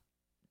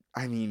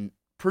I mean,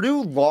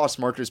 Purdue lost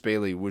Marcus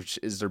Bailey, which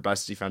is their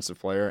best defensive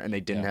player, and they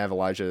didn't have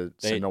Elijah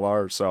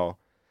Sindelar, so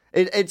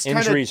it's kind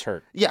of Injuries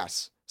hurt.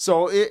 yes.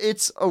 So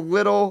it's a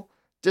little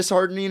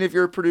disheartening if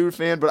you're a Purdue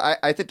fan, but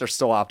I think they're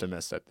still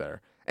optimistic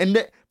there.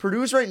 And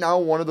Purdue's right now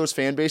one of those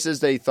fan bases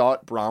they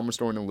thought Braum was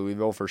going to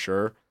Louisville for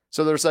sure.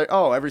 So they're just like,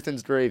 oh,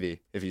 everything's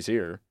gravy if he's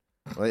here.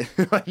 Like,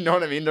 you know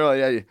what I mean? They're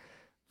like,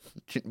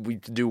 hey, we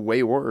could do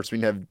way worse. We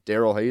can have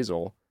Daryl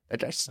Hazel.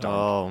 That guy stunk.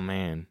 Oh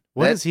man,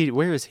 That- he?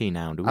 Where is he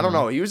now? Do we I don't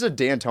know. He was a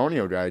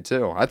D'Antonio guy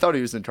too. I thought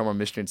he was going to come on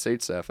Michigan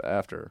State staff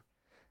after.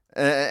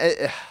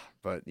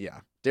 But yeah,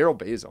 Daryl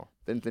Basil.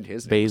 Didn't think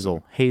his name.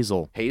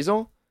 Hazel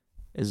Hazel.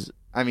 is.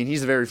 I mean,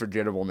 he's a very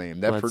forgettable name.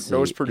 Let's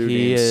Those see. Purdue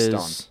He names is.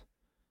 stunk.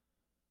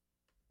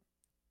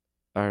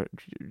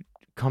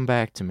 Come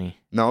back to me.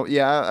 No,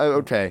 yeah,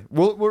 okay.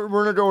 We're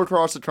gonna go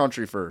across the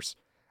country first.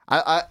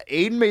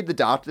 Aiden made the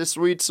doc this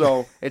week,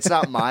 so it's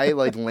not my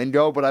like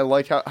lingo, but I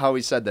like how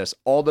he said this.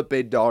 All the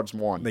big dogs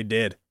won. They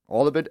did,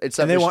 All the big.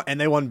 Except and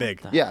they won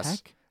big. The Yes.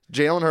 heck?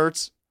 Jalen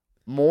Hurts,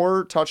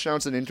 more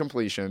touchdowns than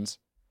incompletions.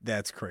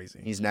 That's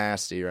crazy. He's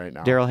nasty right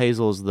now. Daryl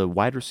Hazel is the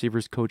wide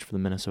receivers coach for the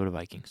Minnesota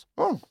Vikings.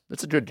 Oh,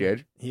 that's a good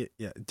gauge.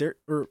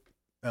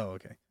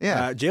 Okay.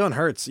 Yeah. Jalen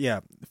Hurts,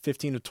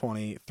 15 of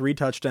 20, 3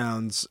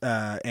 touchdowns,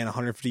 and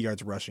 150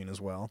 yards rushing as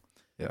well.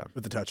 Yeah.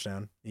 With the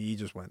touchdown. He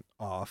just went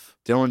off.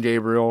 Dylan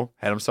Gabriel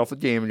had himself a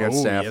game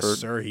against Stanford. Yes,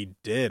 sir, he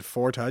did.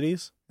 4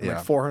 tutties. Yeah.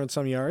 Like 400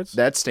 some yards.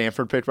 That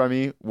Stanford pick by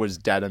me was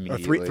dead Or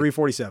immediately.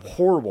 347.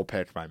 Horrible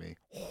pick by me.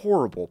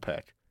 Horrible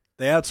pick.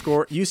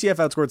 UCF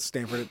outscored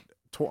Stanford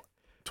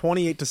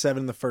 28-7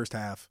 in the first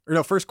half. Or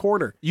no, first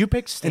quarter. You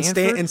picked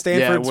Stanford? And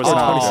Stanford Yeah, it scored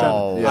was 27.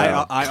 Oh,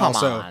 yeah. I Come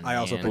also on, picked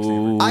man.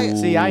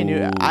 Stanford. I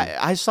knew.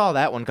 I saw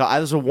that one. That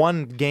was the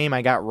one game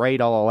I got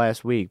right all of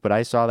last week, but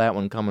I saw that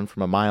one coming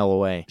from a mile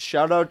away.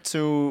 Shout out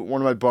to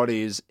one of my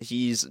buddies.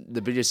 He's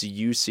the biggest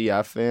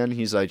UCF fan.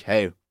 He's like,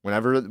 hey,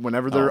 whenever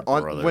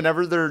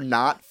they're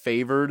not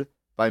favored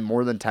by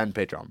more than 10,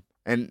 pitch them,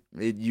 and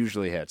it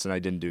usually hits. And I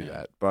didn't do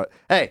that, but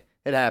hey,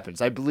 it happens.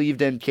 I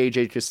believed in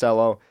KJ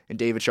Costello and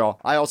David Shaw.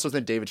 I also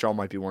think David Shaw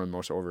might be one of the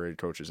most overrated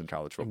coaches in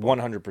college football.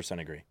 100%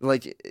 agree.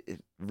 Like,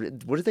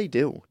 what did they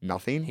do?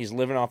 Nothing. He's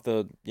living off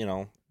the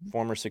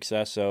former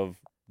success of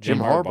Jim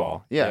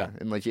Harbaugh. Yeah.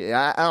 And like,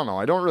 I don't know.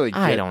 I don't really get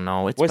I don't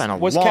know. It's been a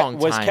was long time.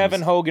 Was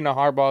Kevin Hogan a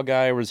Harbaugh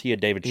guy, or was he a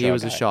David Shaw He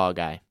was guy? a Shaw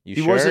guy.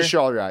 He was a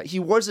Shaw guy. He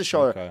was a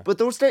Shaw guy. Okay. But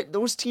those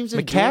teams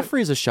didn't do it.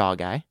 McCaffrey's a Shaw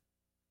guy.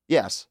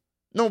 Yes.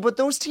 No, but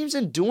those teams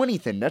didn't do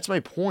anything. That's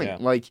my point. Yeah.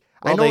 Like,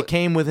 Well, I know they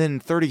came within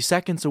 30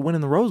 seconds of winning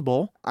the Rose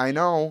Bowl. I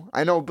know,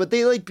 but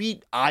they like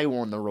beat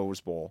Iowa in the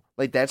Rose Bowl.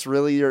 Like that's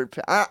really your.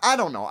 I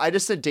don't know. I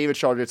just said David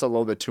Shaw gets a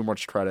little bit too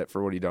much credit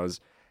for what he does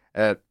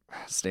at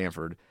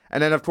Stanford,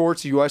 and then of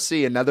course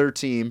USC, another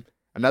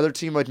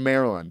team like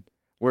Maryland,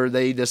 where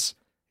they just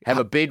have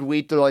a big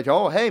week. They're like,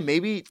 oh hey,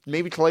 maybe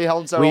Clay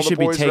Helton's got all We the should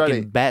be boys taking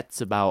ready. bets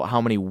about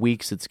how many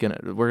weeks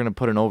we're gonna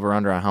put an over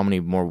under on how many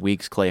more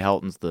weeks Clay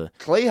Helton's the.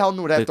 Clay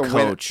Helton would have the to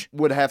coach.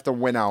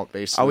 win out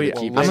basically. To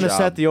keep I'm his gonna job.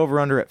 set the over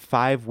under at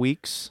 5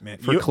 weeks Man,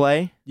 for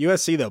Clay.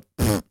 USC,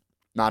 though.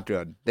 Not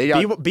good. They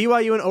got.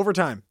 BYU in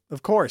overtime,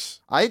 of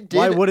course. I did.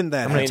 Why wouldn't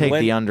that I'm happen? gonna take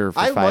Lynn- the under for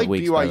I 5 like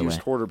weeks. By the BYU's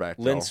way. quarterback.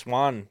 Though. Lynn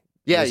Swan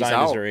Yeah, he's resigned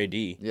as out. their AD.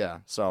 Yeah,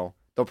 so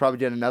they'll probably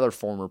get another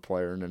former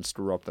player and then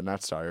screw up the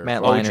Nets tire.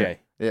 Matt Leinart. OJ.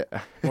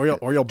 Yeah. Or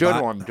you'll Good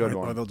buy, one, good or,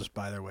 one. Or they'll just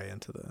buy their way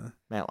into the.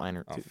 Matt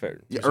Leinart. Oh, Too.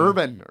 fair. Yeah, soon.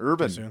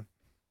 Urban. Too soon.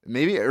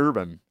 Maybe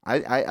Urban.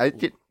 I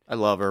get. I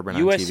love Urban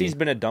on USC's TV.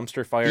 been a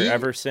dumpster fire He-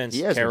 ever since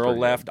he has been Carroll pretty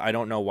left. I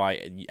don't know why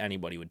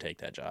anybody would take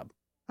that job.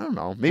 I don't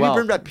know. Maybe Well,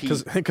 bring back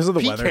Pete. Because of the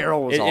Pete weather.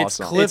 Carroll was It's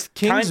awesome. clear- Cliff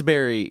it's kind-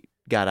 Kingsbury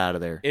got out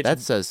of there. It's-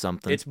 That says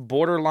something. It's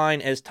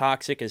borderline as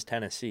toxic as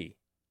Tennessee.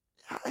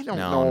 I don't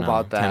no, know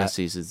about that.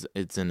 Tennessee's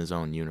it's in his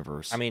own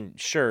universe. I mean,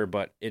 sure,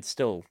 but it's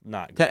still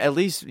not good At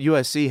least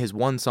USC has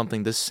won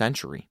something this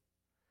century.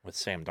 with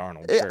Sam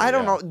Darnold. I Sure,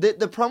 don't yeah. know.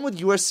 The problem with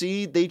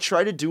USC, they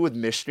try to do what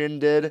Michigan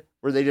did,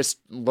 where they just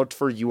looked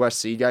for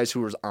USC guys who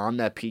was on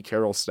that Pete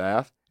Carroll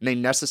staff,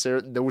 and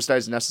those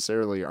guys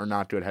necessarily are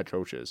not good head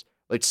coaches.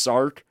 Like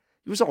Sark,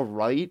 he was all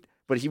right,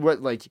 but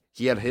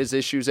he had his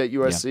issues at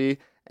USC,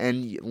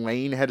 and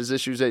Lane had his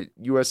issues at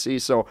USC.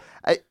 So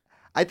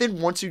I think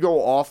once you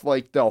go off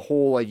like the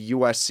whole like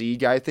USC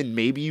guy thing,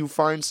 maybe you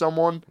find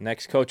someone.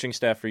 Next coaching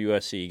staff for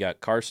USC, you got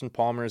Carson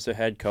Palmer as the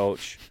head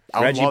coach.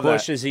 I Reggie love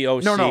Bush that. is the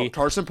OC. No,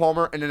 Carson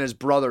Palmer, and then his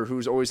brother,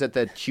 who's always at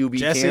that QB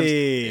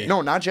Jesse. camp.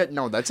 No, not Jet.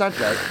 No, that's not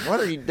Jet. What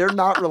are you? They're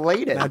not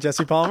related. Not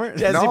Jesse Palmer?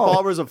 Jesse No.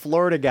 Palmer's a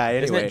Florida guy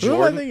Isn't anyway. it Who am I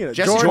Jordan? thinking of?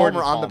 Jesse Jordan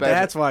Palmer on the bench.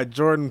 That's why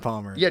Jordan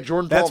Palmer. Yeah,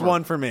 Jordan That's Palmer.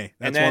 one for me.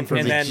 That's And then- one for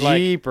and me. then, like-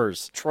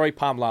 Jeepers. Troy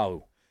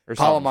Polamalu. Or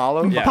something.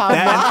 Palomalu.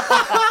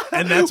 Yeah.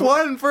 and that's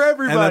one for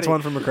everybody. And that's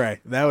one for McCray.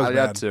 That was I bad.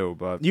 got two,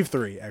 but You've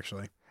 3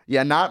 actually.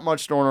 yeah, not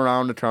much going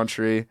around the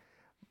country.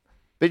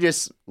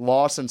 Biggest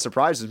loss and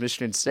surprise is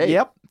Michigan State.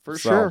 Yep, for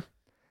So- sure.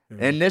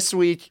 And this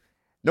week,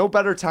 no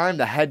better time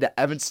to head to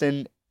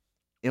Evanston,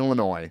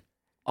 Illinois.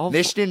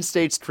 Michigan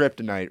State's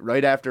kryptonite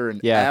right after an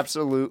Yeah.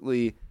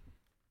 absolutely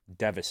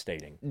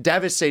Devastating.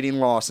 devastating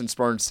loss in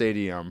Spartan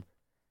Stadium.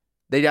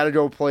 They got to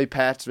go play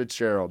Pat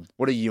Fitzgerald.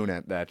 What a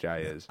unit that guy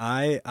is.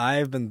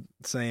 I've been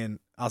saying,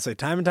 I'll say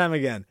time and time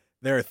again,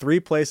 there are 3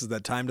 places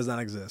that time does not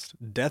exist: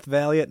 Death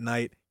Valley at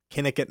night,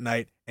 Kinnick at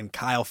night, and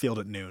Kyle Field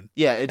at noon.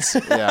 Yeah,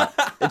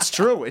 it's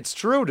true. It's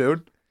true,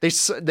 dude.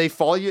 They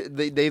fall you.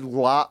 They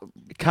lot.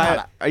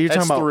 Kyle, are you talking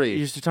That's about? 3.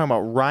 You're talking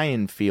about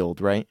Ryan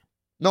Field, right?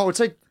 No, it's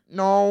like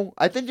no.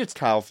 I think it's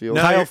Kyle Field.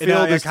 No, Kyle you're-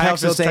 Field is Kyle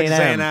Texas Field's Texas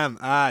A&M. A&M.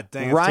 Ah,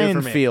 dang, it's 2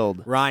 Ryan for me.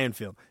 Field. Ryan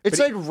Field. It's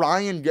like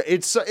Ryan.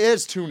 It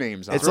has 2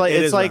 names. On It's it. like It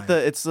it's is like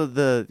Ryan.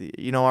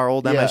 the our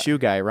old Yeah. MSU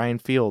guy Ryan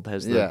Field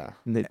has the, Yeah.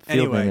 the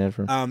field Anyway, name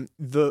for.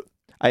 the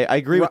I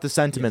agree with the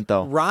sentiment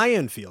though.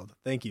 Ryan Field.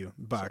 Thank you,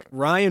 Buck.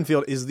 Ryan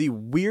Field is the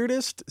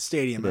weirdest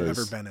stadium I've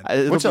ever been in.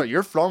 It'll What's be- up?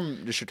 You're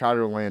from the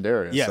Chicagoland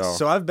area. Yes,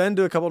 So, I've been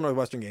to a couple of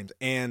Northwestern games,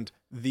 and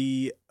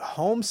the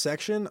home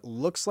section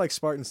looks like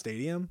Spartan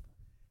Stadium,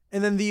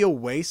 and then the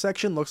away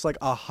section looks like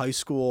a high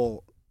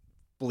school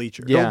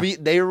bleacher. Yeah.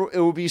 It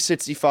will be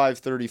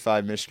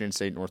 65-35 Michigan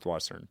State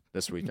Northwestern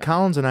this weekend.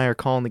 Collins and I are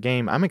calling the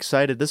game. I'm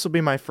excited. This will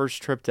be my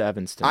first trip to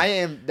Evanston.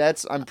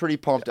 I'm pretty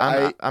pumped.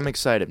 I'm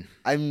excited.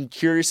 I'm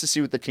curious to see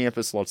what the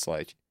campus looks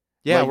like.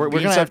 Yeah, Like, we're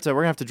being gonna such-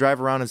 have to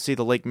drive around and see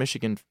the Lake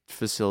Michigan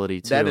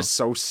facility too. That is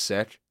so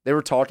sick. They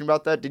were talking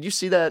about that. Did you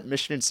see that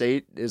Michigan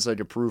State is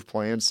like approved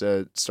plans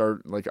to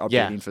start like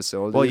updating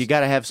facilities? Well, you got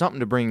to have something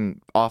to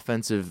bring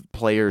offensive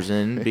players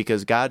in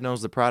because God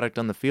knows the product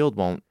on the field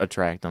won't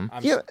attract them.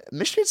 Yeah,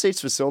 Michigan State's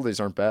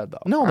facilities aren't bad though.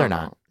 No, I they're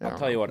don't not. know. I'll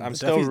tell you what.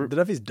 The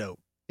Duffy's dope.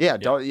 Yeah,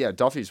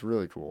 Duffy's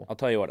really cool. I'll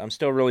tell you what. I'm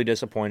still really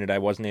disappointed I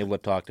wasn't able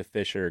to talk to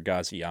Fisher or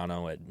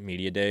Gaziano at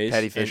media days.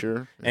 Patty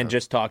Fisher. and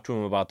just talk to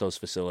him about those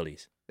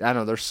facilities. I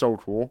know they're so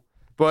cool.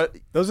 But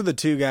Those are the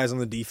two guys on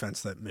the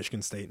defense that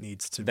Michigan State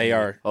needs to They be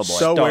are Oh, boy.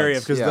 so wary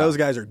of because Yeah. those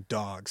guys are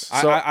dogs.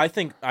 I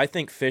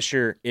think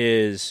Fisher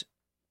is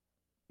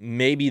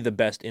maybe the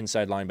best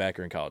inside linebacker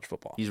in college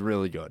football. he's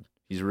really good.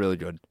 He's really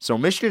good. So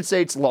Michigan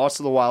State's lost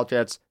to the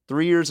Wildcats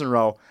 3 years in a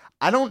row.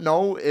 I don't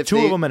know if Two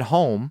of them at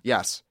home,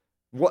 Yes.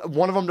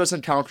 One of them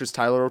doesn't count because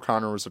Tyler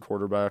O'Connor was the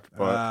quarterback,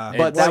 but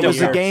but It that still was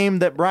the counts. game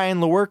that Brian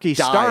Lewerke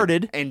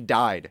started.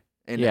 died.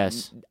 And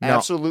Yes. No.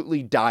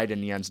 absolutely died in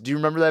the end. Do you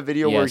remember that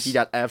video where Yes. he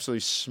got absolutely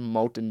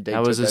smoked and they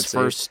That was took his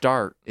save? first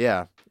start,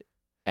 Yeah.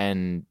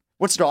 and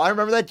What's I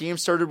remember that game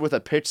started with a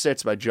pitch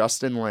six by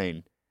Justin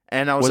Lane.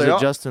 And I was, was like, it oh,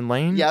 Justin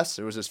Lane? yes,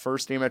 it was his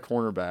first game at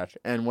cornerback.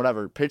 And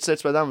whatever. Pitch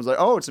six by them was like,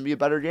 oh, it's going to be a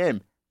better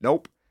game.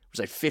 Nope. It was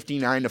like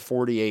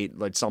 59-48,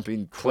 like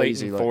something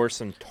crazy. Clayton Like,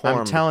 Force and Torm.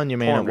 I'm telling you,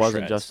 man, Torm it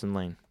wasn't shreds. Justin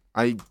Lane.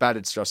 I bet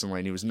it's Justin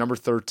Lane. He was number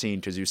 13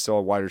 because he was still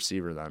a wide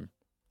receiver then.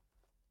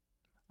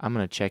 I'm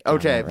gonna check. you on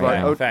Okay, that but- right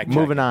now. Fact check.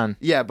 Moving on.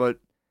 Yeah, but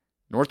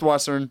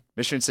Northwestern,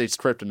 Michigan State's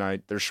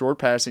kryptonite. Their short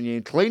passing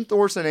game. Clayton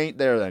Thorson ain't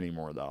there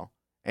anymore, though.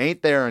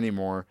 Ain't there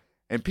anymore.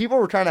 And people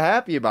were kind of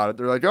happy about it.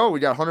 They're like, oh, we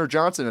got Hunter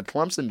Johnson, a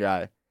Clemson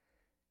guy.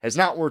 Has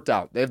not worked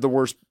out. They have the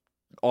worst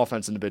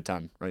offense in the Big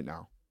Ten right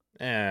now.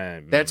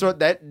 That's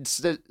what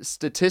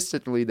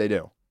statistically they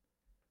do.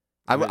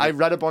 I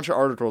read a bunch of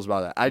articles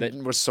about that. I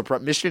was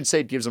surprised. Michigan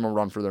State gives them a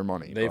run for their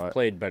money. They've but-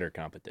 played better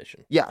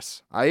competition.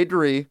 Yes, I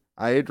agree.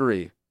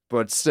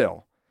 But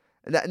still,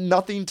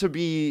 nothing to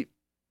be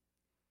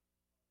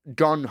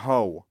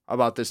gung-ho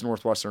about this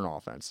Northwestern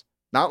offense.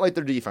 Not like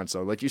their defense,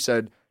 though. Like you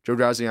said, Joe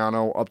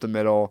Graziano up the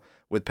middle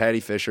with Patty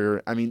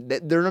Fisher. I mean, they're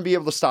going to be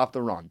able to stop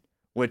the run,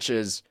 which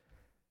is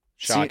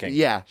Shocking.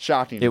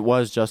 Shocking. It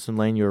was Justin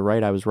Lane. You were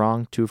right. I was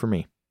wrong. 2 for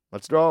me.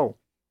 Let's go.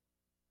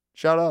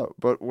 Shout out,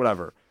 but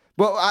whatever.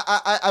 But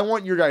I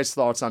want your guys'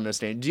 thoughts on this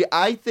game.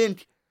 I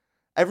think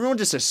everyone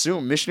just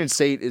assumed Michigan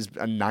State is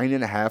a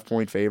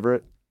 9.5-point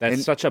favorite. That's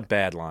And- such a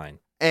bad line.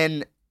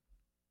 And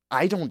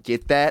I don't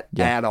get that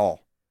Yeah. at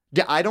all.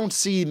 Yeah, I don't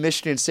see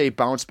Michigan State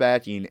bounce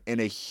backing in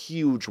a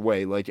huge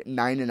way, like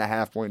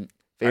 9.5-point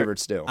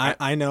favorites do.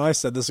 I know I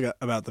said this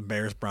about the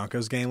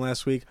Bears-Broncos game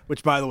last week,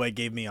 which, by the way,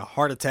 gave me a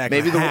heart attack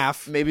maybe and a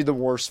half. maybe the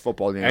worst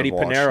football game. Eddie I've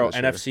watched Pinero, this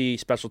year. NFC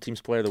Special Teams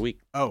Player of the Week.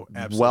 Oh,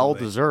 absolutely.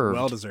 Well-deserved.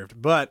 Well-deserved.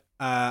 But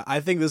I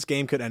think this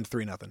game could end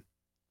 3-0.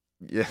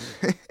 Yeah,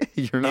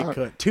 you're It not.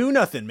 could.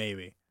 2-0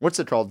 maybe. What's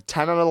it called?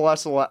 10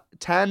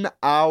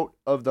 out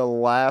of the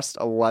last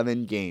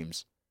 11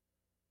 games,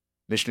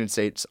 Michigan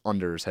State's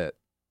unders hit.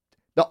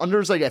 The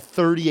under's like at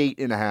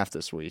 38.5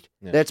 this week.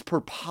 Yeah. That's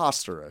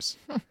preposterous.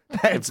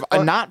 That's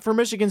Not for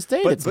Michigan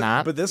State. it's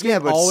not. But this Yeah,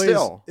 game but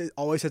still. it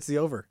always hits the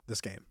over this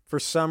game for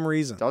some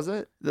reason. does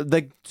it?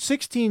 the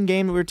 16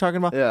 game that we were talking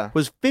about Yeah.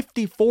 was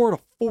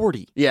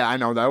 54-40. Yeah, I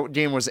know that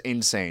game was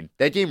insane.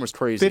 That game was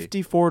crazy.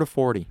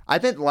 54-40. I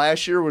think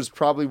last year was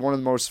probably one of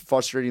the most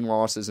frustrating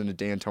losses in the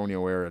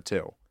D'Antonio era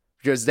too,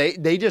 because they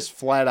just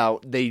flat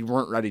out they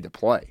weren't ready to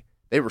play.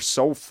 They were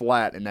so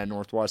flat in that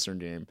Northwestern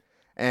game.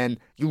 And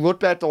you look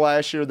back to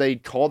last year, they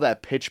called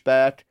that pitch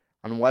back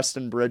on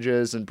Weston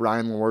Bridges and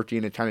Brian Lewerke,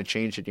 and it kind of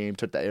changed the game,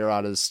 took the air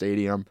out of the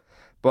stadium.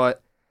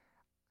 But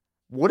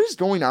what is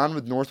going on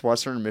with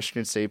Northwestern and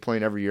Michigan State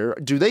playing every year?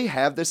 Do they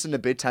have this in the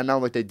Big Ten now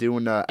like they do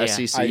in the Yeah.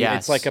 SEC?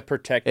 Yes. It's like a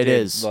protected. It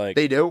is. Like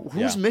They do?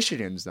 Who's Yeah.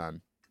 Michigan's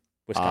then?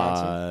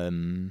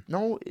 Wisconsin.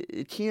 No,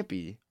 it can't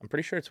be. I'm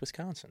pretty sure it's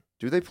Wisconsin.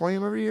 Do they play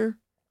them every year?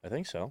 I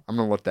think so. I'm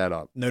going to look that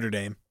up. Notre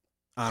Dame,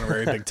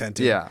 honorary Big Ten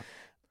team. Yeah.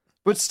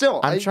 But still,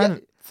 I'm trying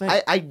to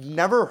think. I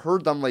never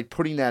heard them like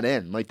putting that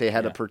in, like they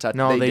had to Yeah. protect.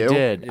 No, they do?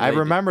 did. I They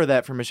remember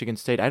that for Michigan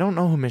State. I don't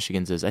know who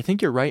Michigan's is. I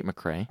think you're right,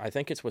 McCray. I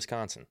think it's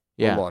Wisconsin.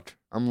 Yeah. Look,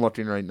 I'm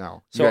looking right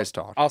now. So You guys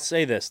talk. I'll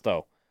say this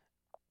though.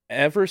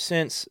 Ever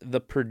since the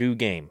Purdue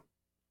game,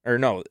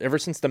 ever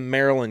since the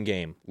Maryland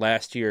game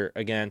last year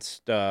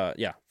against for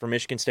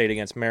Michigan State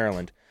against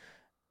Maryland,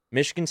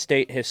 Michigan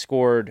State has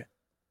scored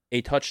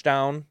a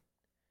touchdown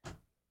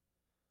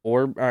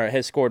or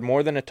has scored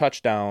more than a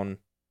touchdown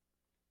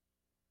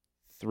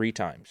 3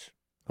 times.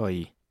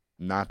 Oy.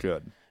 Not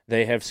good.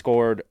 They have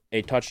scored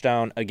a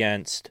touchdown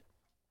against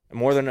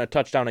more than a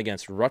touchdown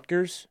against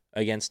Rutgers,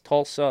 against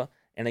Tulsa,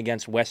 and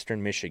against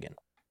Western Michigan.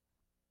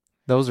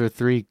 Those are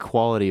 3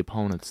 quality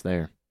opponents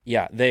there.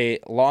 Yeah, they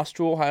lost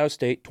to Ohio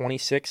State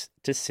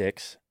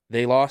 26-6.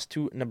 They lost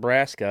to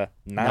Nebraska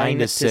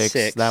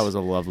 9-6. That was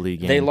a lovely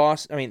game.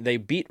 They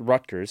beat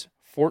Rutgers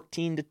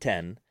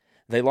 14-10.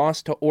 They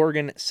lost to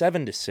Oregon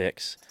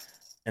 7-6.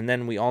 And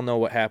then we all know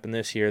what happened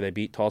this year. They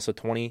beat Tulsa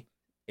 28-7.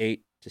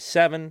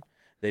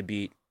 They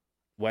beat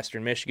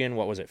Western Michigan,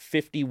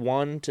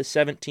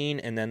 51-17,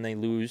 and then they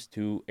lose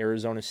to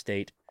Arizona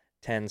State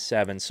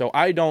 10-7. So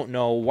I don't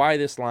know why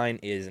this line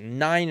is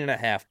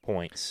 9.5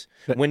 points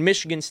when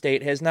Michigan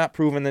State has not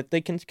proven that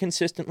they can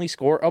consistently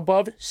score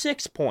above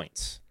 6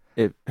 points.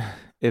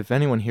 If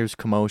anyone hears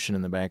commotion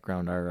in the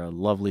background, our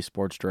lovely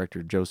sports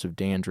director, Joseph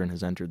Dandrin,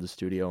 has entered the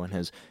studio and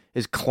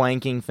is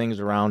clanking things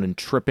around and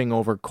tripping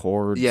over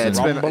cords Yeah, and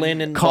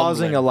Rumbling and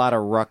causing bumbling. a lot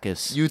of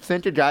ruckus. You'd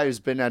think a guy who's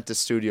been at the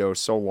studio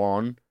so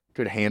long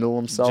could handle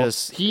himself.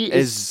 He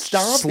is is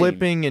stomping.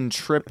 slipping and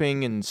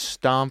tripping and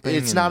stomping.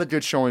 It's not a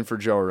good showing for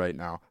Joe right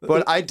now.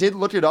 But I did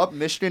look it up.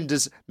 Michigan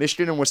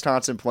and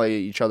Wisconsin play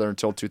each other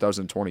until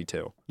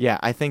 2022. Yeah,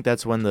 I think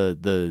that's when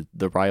the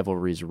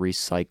rivalries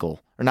recycle.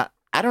 Or not.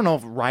 I don't know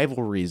if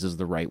rivalries is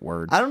the right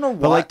word. I don't know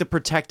But why. like the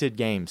protected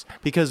games.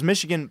 Because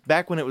Michigan,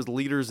 back when it was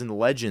leaders and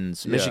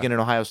legends, Yeah. Michigan and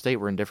Ohio State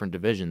were in different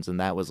divisions, and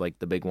that was like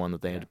the big one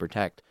that they had to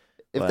protect.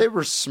 If But they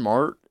were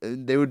smart,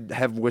 they would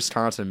have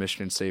Wisconsin and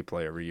Michigan State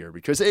play every year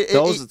because it's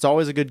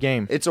always a good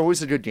game. it's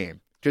always a good game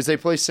because they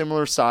play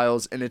similar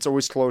styles and it's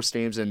always close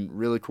games and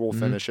really cool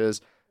finishes.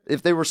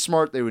 If they were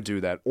smart, they would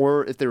do that.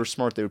 Or if they were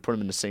smart, they would put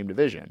them in the same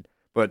division.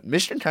 But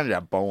Michigan kind of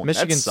got boned.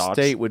 Michigan That sucks.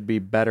 State would be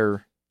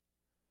better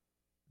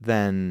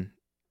than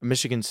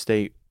Michigan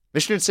State.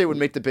 Michigan State would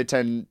make the Big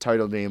Ten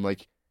title game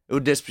like it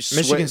would just be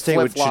Michigan State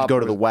should flip-flop go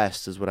to the with-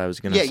 West, is what I was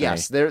going to Yeah, say.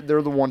 yes, they're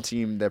the one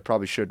team that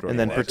probably should go. And to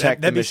then the West.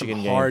 protect the That'd be Michigan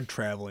some game. hard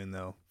traveling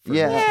though. For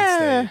Yeah.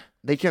 Michigan State.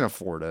 They can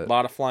afford it. A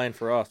lot of flying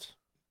for us.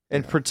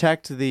 And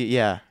protect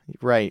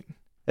right.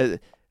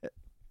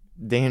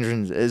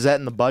 Dandrin, is that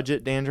in the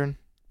budget, Dandrin?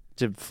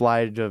 To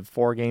fly to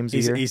 4 games a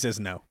year? He says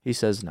no. He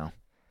says no.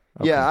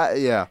 Okay.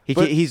 Yeah.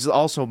 But- He's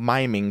also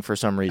miming for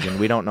some reason.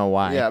 We don't know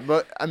why. yeah,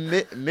 but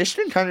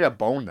Michigan kind of got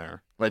boned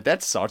there. Like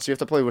that sucks. You have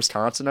to play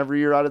Wisconsin every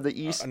year out of the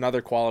East.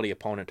 Another quality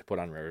opponent to put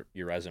on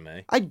your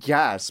resume. I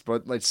guess,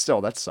 but like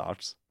still, that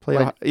sucks.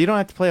 You don't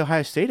have to play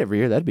Ohio State every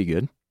year. That'd be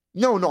good.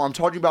 No, I'm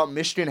talking about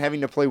Michigan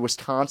having to play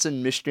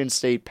Wisconsin, Michigan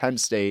State, Penn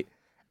State,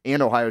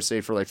 and Ohio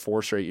State for like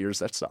 4 straight years.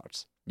 That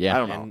sucks. Yeah. I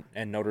don't know.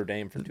 And Notre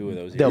Dame for 2 of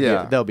those They'll years.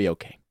 Yeah. they'll be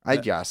okay. I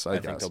guess. I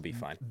think they'll be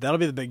fine. That'll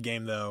be the big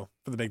game though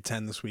for the Big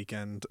Ten this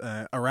weekend.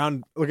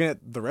 Around looking at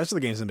the rest of the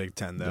games in the Big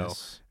Ten though,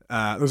 Yes.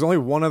 there's only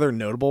one other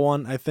notable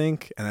one I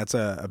think, and that's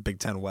a Big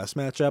Ten West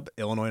matchup: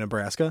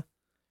 Illinois-Nebraska.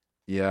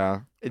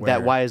 Yeah.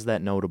 Why is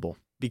that notable?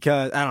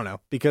 Because I don't know,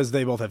 because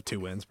they both have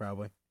 2 wins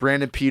probably.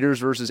 Brandon Peters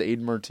versus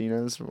Aiden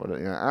Martinez.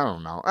 I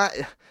don't know.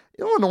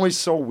 Illinois is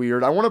so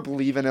weird. I want to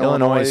believe in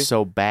Illinois is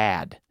so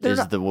bad They're is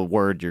not- the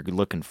word you're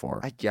looking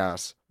for. I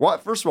guess.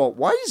 What? First of all,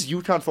 why is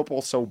UConn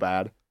football so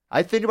bad?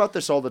 I think about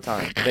this all the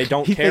time. They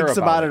don't He care thinks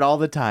about it all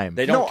the time.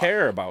 They don't No,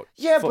 care about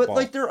Yeah, football. but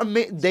like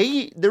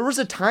there was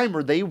a time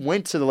where they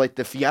went to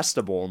the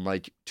Fiesta Bowl in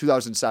like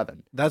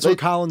 2007. That's Like, what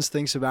Collins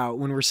thinks about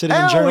when we're sitting Oh,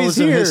 in he's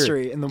journalism here.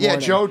 history in the Yeah,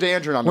 morning. Joe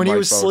Dandrin on the when he mic,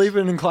 was folks.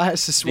 sleeping in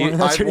class this morning,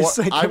 that's what he's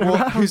thinking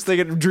about. He's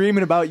thinking,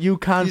 dreaming about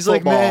UConn He's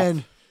like, football.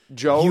 man,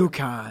 Joe,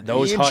 UConn.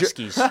 those me and Jo-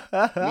 Huskies.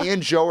 me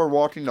and Joe are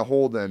walking to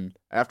Holden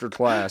after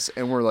class,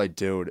 and we're like,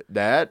 dude,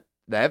 that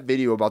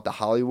video about the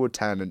Hollywood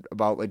 10 and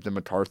about like the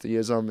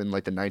McCarthyism in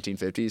like the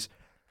 1950s,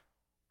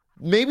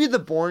 maybe the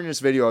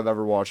boringest video I've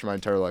ever watched in my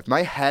entire life.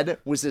 My head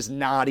was just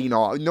nodding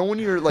off. No, when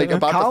you're like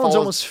about Collins to fall.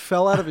 almost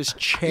fell out of his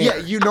chair. Yeah,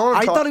 you know what I'm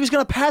I talking- thought he was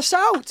gonna pass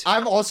out.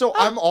 I'm also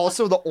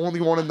the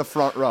only one in the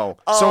front row,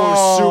 so it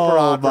was super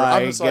awkward. my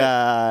I'm just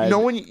God.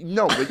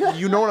 like, but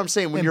you know what I'm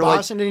saying when And you're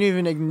Boston didn't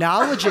even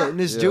acknowledge it, and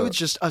this Yeah. dude's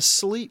just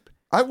asleep.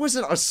 I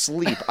wasn't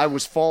asleep. I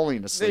was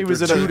falling asleep. He was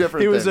They're at two a,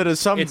 different he was things. at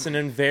some. It's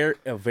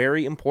a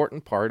very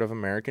important part of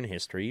American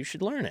history. You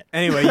should learn it.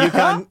 Anyway,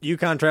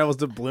 UConn travels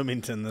to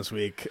Bloomington this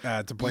week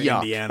to play Yuck.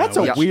 Indiana. That's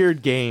a Yeah.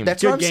 weird game.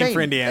 That's Good what I'm game saying.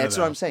 for Indiana, That's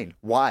though. what I'm saying.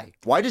 Why?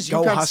 Why does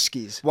Go UConn?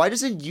 Huskies. Why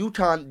doesn't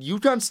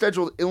UConn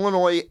schedule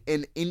Illinois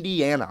and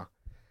Indiana?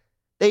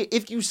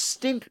 If you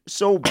stink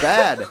so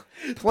bad,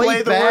 Play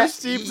the bad-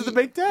 worst teams in the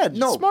Big Ten.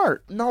 No,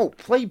 Smart. No,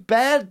 play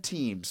bad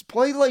teams.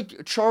 Play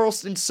like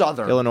Charleston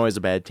Southern. Illinois is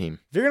a bad team.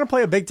 If you're gonna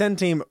play a Big Ten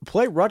team,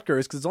 play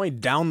Rutgers because it's only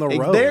down the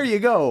road. There you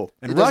go.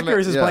 And It doesn't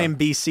Rutgers is yeah. playing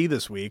BC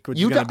this week, which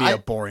is UConn going to be I- a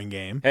boring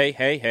game.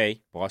 Hey.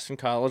 Boston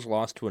College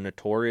lost to a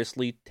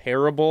notoriously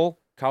terrible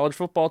college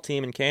football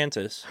team in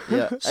Kansas.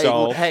 Yeah.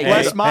 So, hey, hey,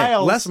 Les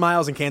Miles. Les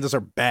Miles and Kansas are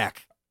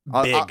back.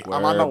 Big.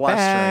 I'm on the West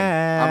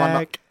train. I'm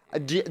on back.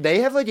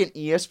 they have like an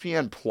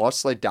ESPN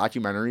Plus like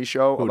documentary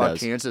show Who about does?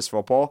 Kansas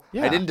football.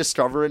 Yeah. I didn't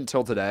discover it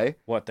until today.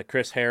 What, the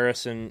Chris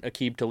Harris and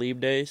Aqib Talib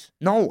days?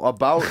 No,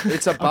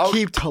 it's about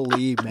Keep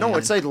Talib, man. no,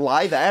 it's like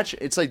live action.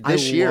 It's like I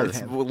this year. love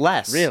him.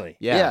 Less. Really?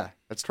 Yeah.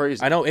 That's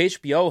crazy. I know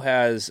HBO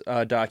has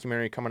a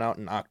documentary coming out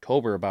in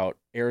October about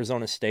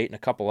Arizona State and a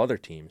couple other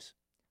teams.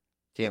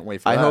 Can't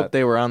wait for I that. hope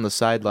they were on the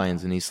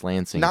sidelines in East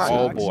Lansing. Not- so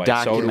Oh, boy, so do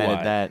documented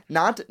I. that.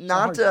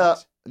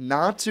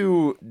 not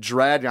to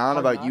drag on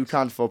about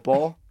UConn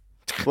football.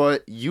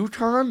 But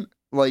UConn,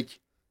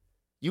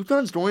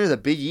 UConn's going to the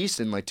Big East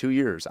in 2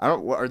 years.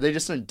 Are they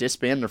just going to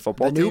disband their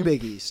football The team? new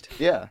Big East.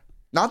 Yeah.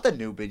 Not the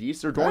new Big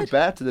East. They're going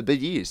back to the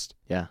Big East.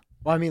 Yeah.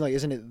 Well, I mean,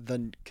 isn't it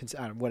the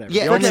whatever?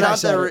 Yeah, Forget it's I not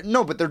said their, it.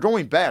 no, but they're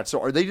going back.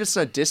 So are they just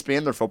going to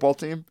disband their football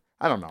team?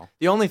 I don't know.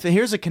 The only thing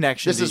here's a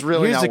connection. This is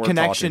really here's not a worth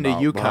connection to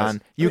talking about,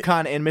 UConn,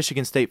 UConn and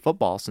Michigan State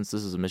football. Since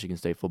this is a Michigan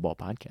State football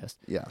podcast,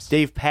 Yes.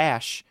 Dave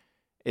Pasch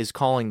is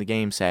calling the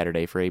game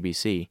Saturday for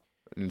ABC.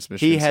 And it's He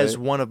Michigan has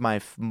State. one of my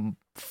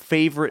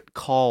favorite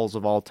calls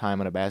of all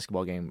time in a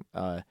basketball game.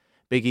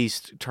 Big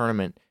East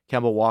tournament.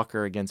 Kemba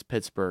Walker against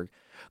Pittsburgh.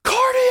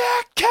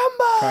 Cardiac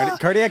Kemba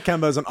Cardiac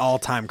Kemba is an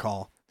all-time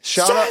call.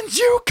 Shout out. sends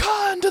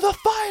UConn to the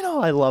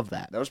final. I love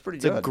that. That was pretty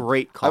It's good. a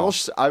great call.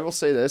 I will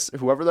say this: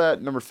 whoever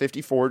that number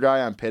 54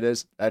 guy on Pitt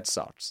is, that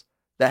sucks.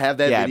 To have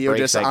that Yeah, it video breaks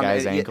just that on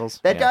guy's ankles.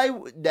 That Yeah.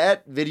 guy,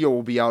 that video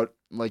will be out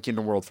in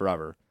the world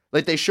forever.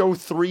 They show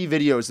 3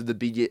 videos of the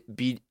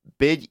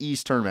Big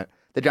East tournament.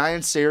 The guy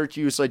in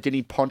Syracuse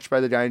getting punched by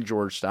the guy in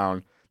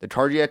Georgetown. The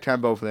cardiac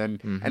Kemba thing,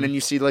 and then you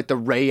see the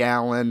Ray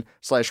Allen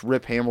 /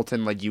 Rip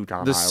Hamilton UConn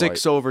the highlight.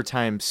 6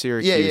 overtime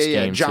Syracuse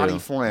yeah, game Johnny too.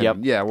 Flynn, Yep.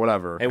 yeah,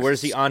 whatever. Hey,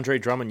 where's the Andre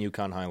Drummond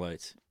UConn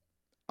highlights?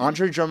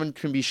 Andre Drummond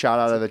can be shot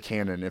out of the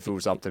cannon if it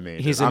was up to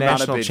me. He's a I'm not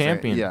national big fan.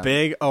 champion. Yeah.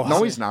 Big Ohio.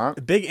 No, he's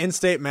not. Big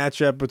in-state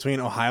matchup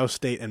between Ohio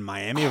State and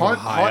Miami of Hunt-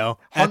 Ohio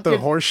Hunt at the did-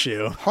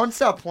 Horseshoe. Hunt's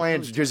not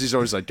playing because he's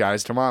always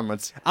guys, come on,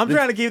 let's. I'm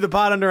trying to keep the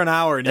pod under an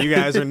hour, and you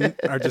guys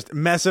are just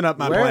messing up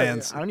my Where-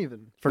 plans I don't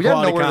even. for We got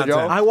quality nowhere to go.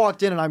 content. I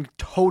walked in and I'm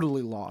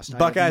totally lost. I have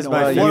Buckeyes no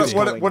by idea 50. what's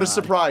going What a on.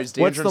 surprise.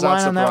 What's the Dandrin's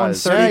line on that one?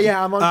 surprised. 30?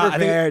 Yeah, I'm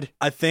unprepared.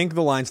 I think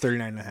the line's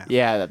 39.5.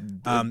 Yeah.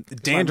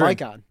 Dandrin,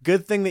 mic on.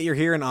 good thing that you're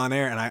hearing on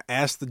air, and I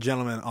asked the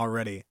gentleman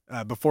already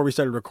before we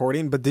started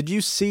recording, but did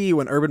you see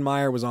when Urban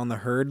Meyer was on the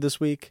herd this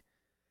week?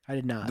 I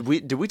did not.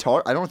 Did we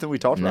talk? I don't think we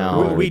talked about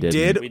No. it. we didn't.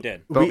 did. We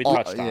did. But We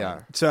touched on yeah.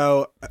 it.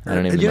 So, I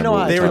don't even You remember know what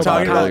what? They were talked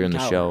talking about earlier in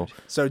the show.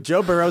 so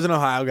Joe Burrow's an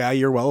Ohio guy,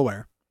 you're well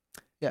aware.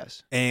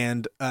 Yes.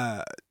 And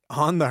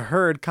on the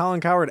herd,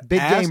 Colin Cowherd Big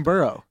asked, game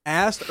Burrow.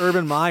 asked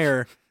Urban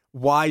Meyer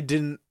why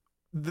didn't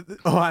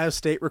Ohio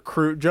State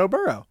recruit Joe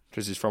Burrow?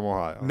 Because he's from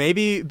Ohio.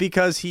 Maybe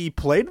because he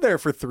played there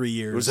for 3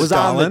 years. Was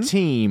on the Colin.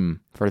 team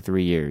for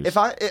 3 years. If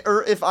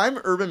I'm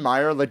Urban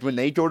Meyer, when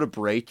they go to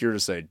break, you're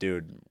just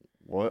dude,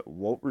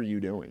 what were you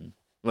doing?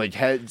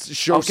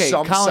 Show Okay,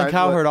 some Colin sign-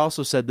 Cowherd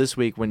also said this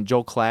week when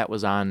Joel Klatt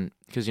was on,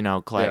 because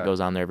Klatt Yeah. goes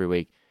on there every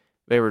week,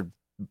 they were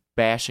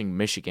bashing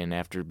Michigan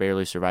after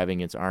barely surviving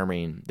against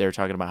Army, and they were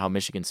talking about how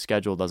Michigan's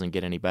schedule doesn't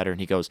get any better,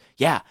 and he goes,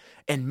 yeah,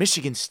 and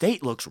Michigan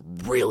State looks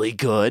really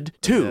good,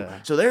 too.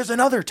 Yeah. So there's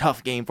another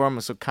tough game for him.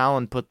 So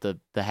Colin put the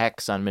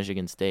hex on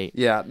Michigan State.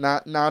 Yeah,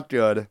 not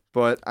good.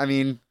 But I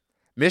mean,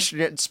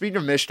 Michigan. Speaking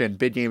of Michigan,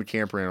 big game at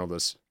Camp Randall.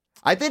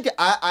 I think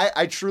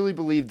I truly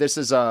believe this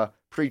is a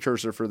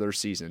precursor for their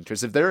season,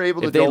 because if they're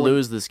able to If they go,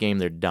 lose this game,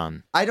 they're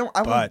done.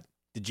 But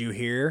did you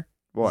hear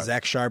What?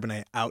 Zach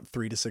Charbonnet out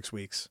 3 to 6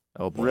 weeks?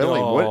 Oh, boy. Really?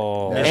 No.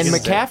 What? And Michigan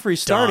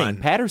McCaffrey's starting. done.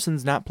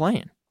 Patterson's not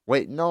playing.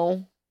 Wait,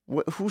 no.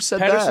 Who said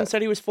Patterson that?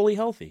 said he was fully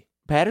healthy.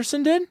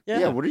 Patterson did?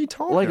 Yeah. What are you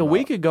talking Like a about?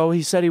 week ago,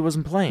 he said he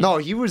wasn't playing. No,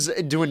 he was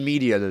doing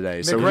media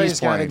today, so he's McRae's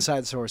got playing.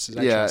 inside sources.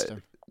 I Yeah. trust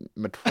him.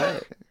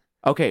 McRae.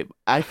 Okay,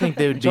 I think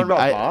they would be. Talking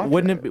about Bach?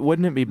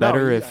 Wouldn't it be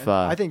better No, if?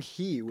 I think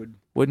he would.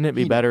 wouldn't it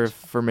be he better knows.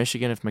 for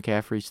Michigan if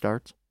McCaffrey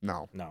starts?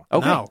 No. No.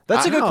 Okay, No.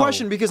 That's a good Wow.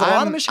 question because a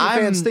lot of Michigan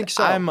fans think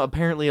so. I'm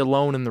apparently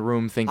alone in the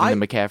room thinking I- that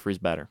McCaffrey's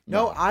better.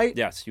 no,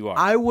 Yes, you are.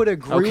 I would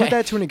agree Okay. with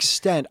that to an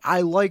extent.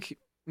 I think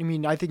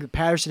that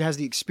Patterson has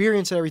the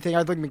experience and everything.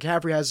 I think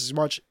McCaffrey has as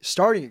much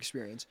starting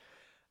experience.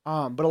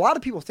 But a lot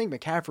of people think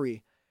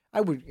McCaffrey.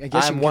 I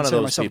guess I'm you one of consider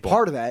those myself people.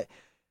 part of that.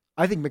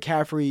 I think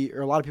McCaffrey,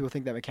 or a lot of people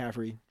think that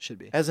McCaffrey should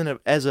be. As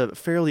a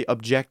fairly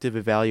objective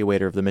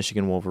evaluator of the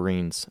Michigan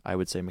Wolverines, I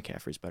would say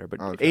McCaffrey's better.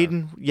 But Okay.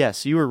 Aiden,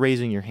 yes, you were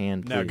raising your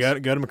hand. No, Please.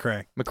 go to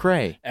McRae.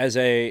 McRae. As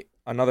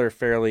another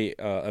fairly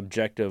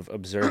objective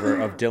observer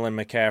of Dylan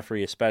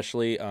McCaffrey,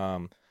 especially,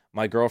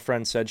 my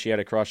girlfriend said she had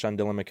a crush on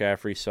Dylan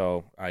McCaffrey,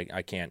 so I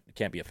can't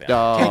be a fan.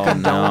 Oh Can't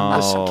condone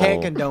this. no!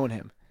 Can't condone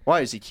him.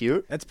 Why is he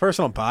cute? That's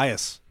personal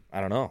bias. I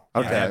don't know.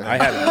 Okay, I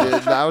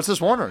had I was just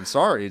wondering.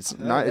 Sorry, it's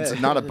not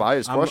a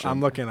biased question. I'm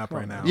looking up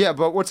right now. Yeah,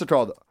 but what's it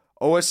called?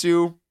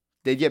 OSU.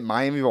 They get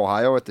Miami of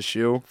Ohio at the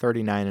shoe.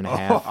 39 and a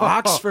half.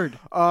 Oxford.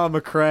 Oh,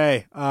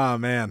 McRae. Oh,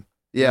 man.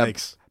 Yeah,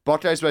 Yikes.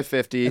 Buckeyes by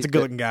 50. That's a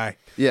good-looking guy.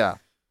 Yeah.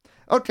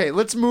 Okay,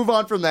 let's move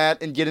on from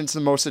that and get into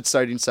the most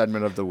exciting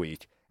segment of the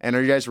week. And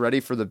are you guys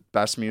ready for the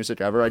best music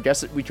ever? I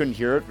guess we couldn't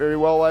hear it very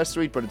well last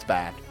week, but it's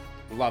back.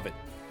 love it.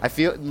 I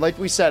feel like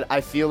we said.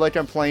 I feel like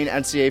I'm playing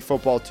NCAA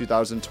football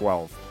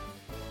 2012.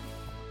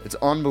 It's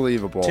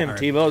unbelievable. Tim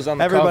Tebow's on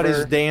the Everybody's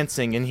cover.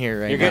 dancing in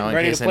here right You're now. getting in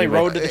ready case to play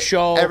anybody- Road to the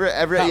Show. Not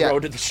yeah.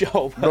 Road to the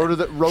Show. but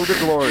Road to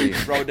glory.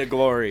 Road to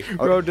Glory.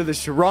 Road to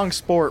the wrong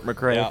sport,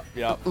 McCray.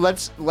 Yeah.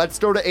 Let's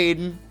go to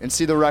Aiden and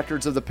see the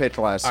records of the pitch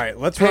last. All right,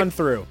 let's run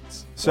through.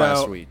 So,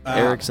 last week.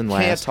 Erickson Can't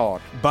last. talk.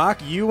 Bach,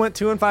 you went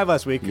 2-5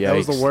 last week. That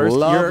was the Yikes. worst.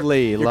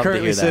 Lovely. You're Love to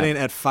currently hear that. sitting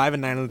at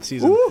 5-9 on the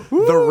season.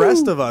 The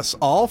rest of us,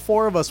 all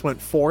 4 of us, went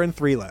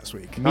 4-3 last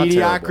week.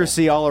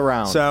 Mediocrity all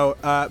around. So,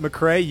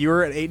 McCray, you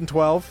were at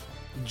 8-12.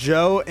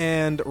 Joe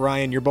and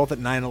Ryan, you're both at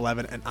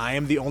 9-11, and I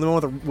am the only one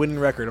with a winning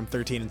record. I'm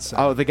 13-7.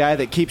 oh, the guy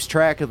that keeps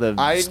track of the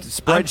I'm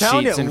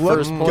telling you, spreadsheets in look,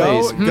 first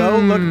place. go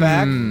look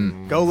back.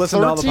 Go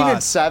listen to all the 13 and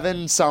pods.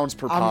 7 sounds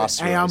preposterous.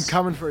 Hey, I'm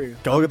coming for you.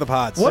 Go look at the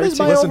pods. What is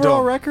my Listen to overall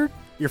them. record?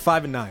 You're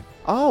 5-9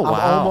 Oh, I'm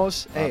wow.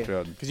 almost. Not Hey,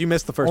 good. because you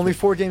missed the first. only week.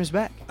 4 games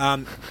back.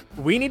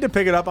 We need to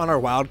pick it up on our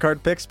wild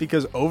card picks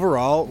because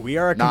overall we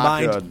are a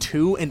Not combined good.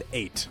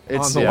 2-8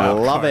 It's on the yeah,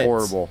 wild love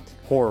card. it.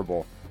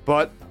 horrible.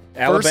 But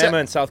Alabama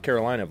and South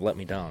Carolina have let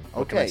me down.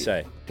 What can I okay,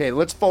 say? okay,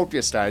 let's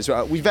focus, guys.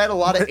 We've had a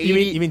lot of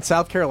 80, You mean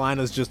South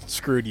Carolina's just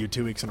screwed you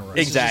 2 weeks in a row?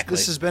 Exactly.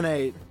 This has been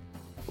a.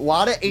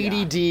 lot of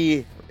ADD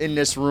in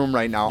this room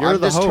right now. You're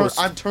the host.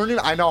 I'm turning.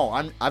 I know.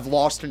 I've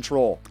lost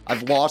control.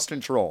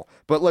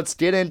 But let's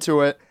get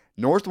into it.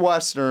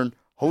 Northwestern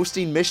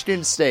hosting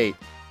Michigan State.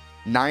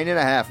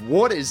 9.5.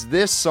 What is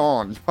this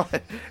song?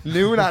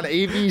 Noon on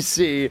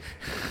ABC.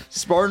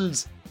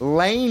 Spartans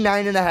laying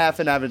 9.5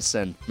 in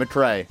Evanston.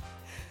 McCray.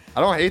 I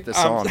don't hate this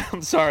song.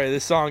 I'm sorry.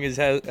 This song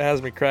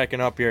has me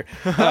cracking up here.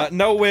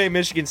 No way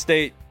Michigan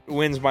State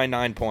wins by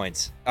 9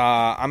 points.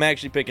 I'm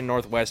actually picking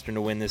Northwestern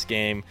to win this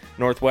game.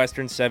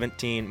 Northwestern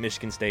 17,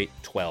 Michigan State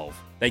 12.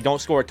 They don't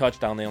score a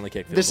touchdown. They only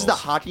kick field This is the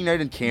goals. Hockey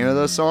Night in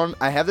Canada song.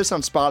 I have this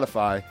on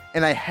Spotify,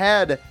 and I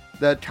had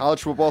the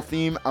college football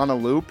theme on a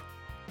loop.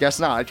 Guess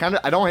not.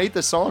 I don't hate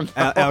this song.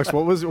 Alex,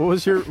 what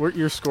was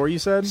your score? You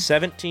said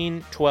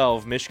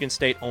 17-12. Michigan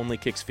State only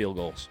kicks field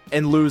goals.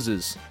 And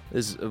loses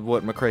is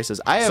what McCray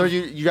says. So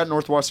you got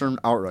Northwestern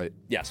outright.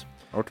 Yes.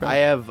 Okay. I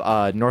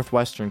have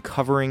Northwestern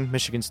covering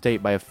Michigan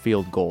State by a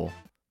field goal,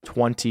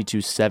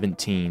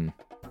 20-17.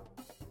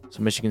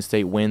 So Michigan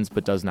State wins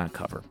but does not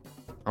cover.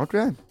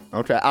 Okay.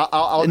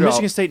 I'll And go.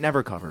 Michigan State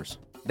never covers.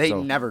 They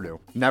So- never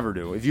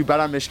do. If you bet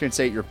on Michigan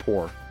State, you're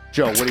poor.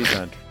 Joe, what do you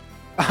think?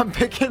 I'm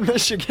picking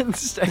Michigan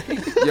State.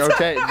 You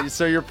okay,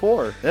 so you're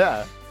poor.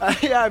 Yeah.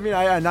 Yeah, I mean,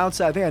 I announced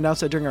that. I think I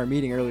announced that during our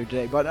meeting earlier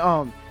today. But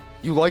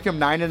You like them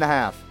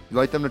 9.5. You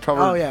like them to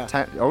cover. Oh, yeah.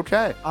 10.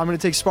 Okay. I'm gonna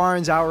take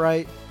Spartans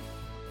outright.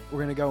 We're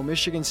gonna go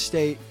Michigan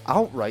State.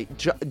 Outright.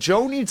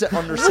 Joe needs to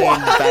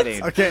understand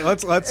betting. okay.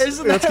 Let's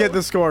Isn't let's that- get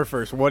the score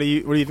first. What do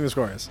you think the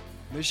score is?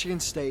 Michigan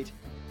State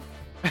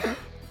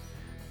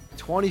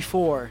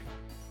 24.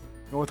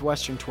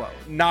 Northwestern 12.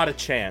 Not a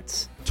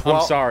chance.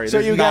 12. I'm sorry. So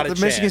There's you not got a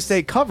the Michigan chance.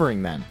 State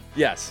covering then.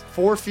 Yes.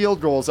 4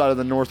 field goals out of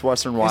the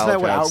Northwestern Isn't Wildcats.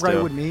 that what outright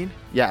do. would mean?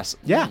 Yes.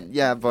 Yeah.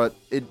 Yeah, but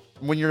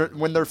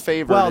when they're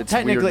favored. Well, it's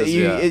technically,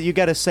 weird you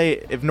got to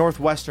say if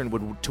Northwestern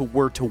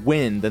were to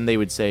win, then they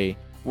would say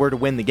were to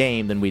win the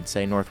game, then we'd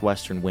say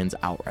Northwestern wins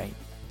outright.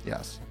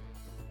 Yes.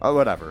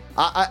 Whatever.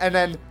 And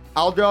then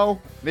I'll go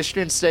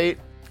Michigan State.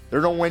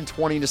 They're gonna win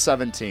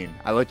 20-17.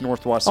 I like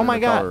Northwestern. Oh my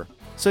to God! cover.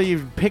 So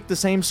you picked the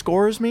same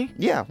score as me?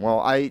 Yeah. Well,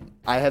 I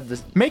have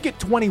this. Make it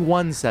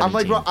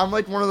 21-17. I'm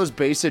like one of those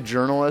basic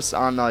journalists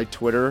on like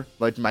Twitter.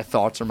 Like my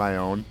thoughts are my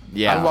own.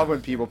 Yeah. I love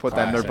when people put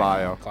that in their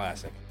bio.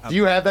 Classic. Do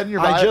you have that in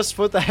your bio? I just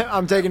put that.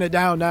 I'm taking it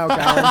down now,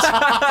 Collins.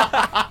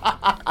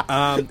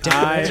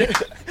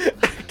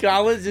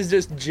 Collins is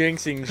just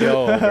jinxing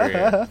Joe over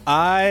here.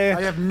 I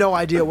have no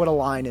idea what a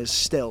line is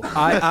still.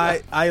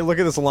 I look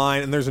at this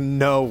line and there's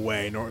no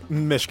way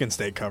Michigan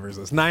State covers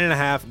this.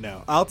 9.5.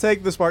 No, I'll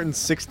take the Spartans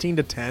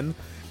 16-10.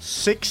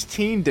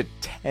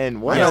 16-10.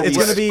 What? Yeah, are it's these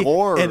going to be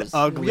scores? an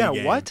ugly Yeah,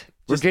 game. what?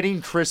 We're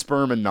getting Chris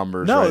Berman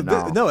numbers No, right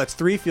now. no, it's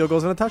 3 field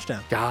goals and a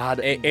touchdown. God.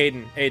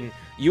 Aiden,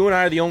 you and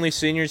I are the only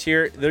seniors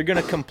here. They're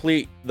going to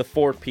complete the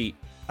 4-peat.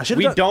 should've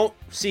We done- don't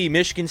see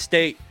Michigan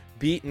State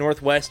beat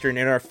Northwestern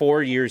in our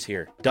 4 years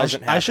here.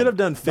 Doesn't happen. I should have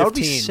done That would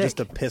be 15 sick. just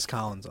to piss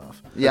Collins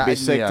off. Yeah, It'd be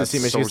sick yeah, to see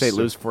it's Michigan so State sick.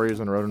 lose 4 years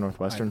in a row to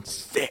Northwestern.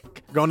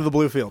 Sick. Going to the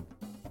blue field.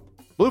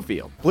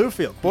 Bluefield.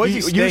 Bluefield. Boise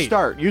You State.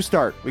 start. You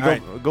start. We All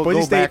right. go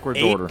Boise State, backwards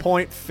order.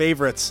 8-point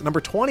favorites. Number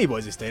 20,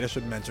 Boise State, I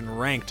should mention,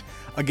 ranked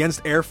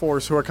against Air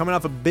Force, who are coming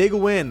off a big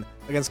win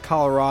against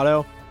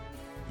Colorado.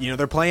 You know,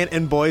 they're playing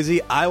in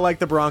Boise. I like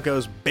the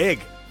Broncos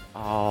big.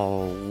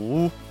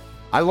 Oh.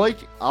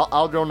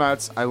 I'll go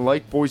nuts. I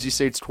like Boise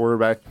State's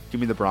quarterback. Give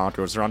me the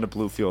Broncos. They're on the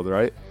blue field,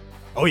 right?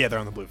 Oh, yeah, they're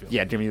on the blue field.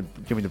 Yeah, give me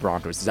the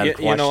Broncos. Is that a You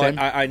question? know what?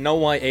 I know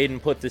why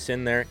Aiden put this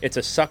in there. It's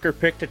a sucker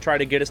pick to try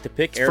to get us to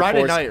pick Air Friday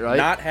Force. night, right?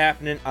 Not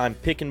happening. I'm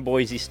picking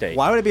Boise State.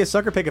 Why would it be a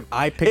sucker pick if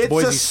I picked It's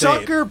Boise a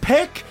State? sucker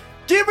pick.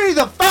 Give me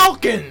the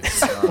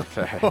Falcons.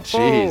 Okay.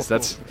 Jeez,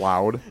 that's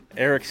loud.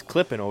 Eric's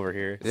clipping over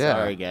here. Yeah.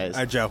 Sorry, guys. All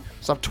right, Joe.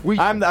 Stop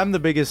tweeting. I'm the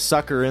biggest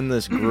sucker in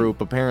this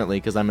group apparently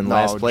because I'm in No,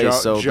 last place. Joe-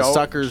 So Joe- the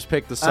suckers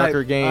pick the sucker All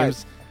right,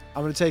 games.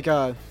 I'm gonna take.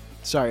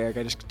 Sorry, Eric.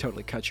 I just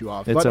totally cut you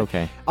off. It's but,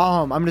 okay.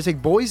 I'm gonna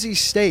take Boise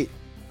State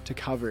to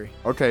cover.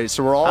 Okay,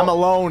 so we're all. I'm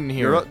alone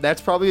here.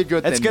 That's probably a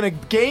good That's thing. going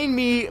to gain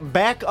me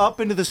back up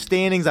into the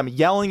standings. I'm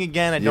yelling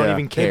again. I don't Yeah.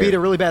 even They care. beat a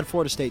really bad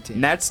Florida State team.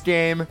 Next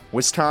game,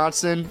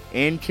 Wisconsin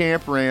in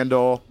Camp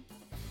Randall.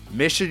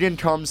 Michigan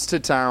comes to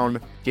town,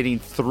 getting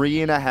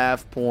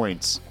 3.5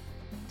 points.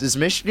 Does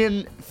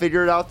Michigan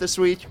figure it out this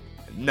week?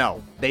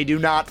 No, they do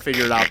not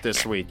figure it out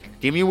this week.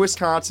 Give me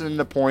Wisconsin in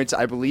the points.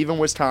 I believe in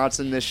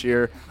Wisconsin this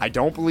year. I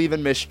don't believe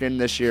in Michigan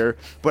this year.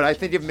 But I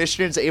think if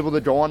Michigan's able to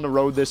go on the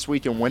road this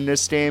week and win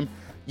this game,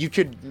 you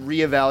could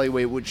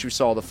reevaluate what you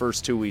saw the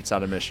first 2 weeks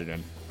out of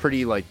Michigan.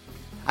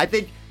 I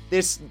think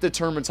this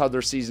determines how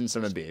their season's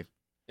going to be.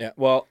 Yeah,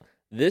 well,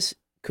 this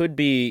could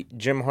be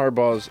Jim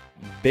Harbaugh's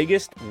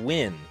biggest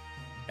win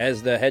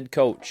as the head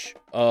coach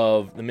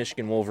of the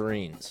Michigan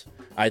Wolverines.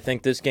 I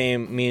think this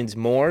game means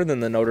more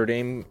than the Notre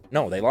Dame.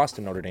 No, they lost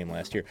to Notre Dame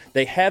last year.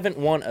 They haven't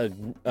won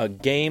a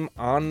game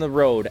on the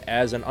road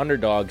as an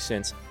underdog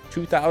since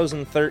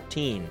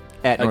 2013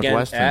 At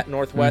Northwestern. At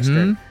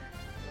Northwestern.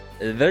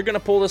 They're going to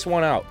pull this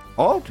one out.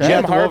 Okay.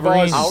 Jim the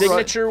Wolverines. Harbaugh's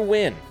signature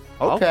win.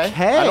 Okay.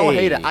 I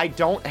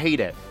don't hate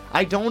it.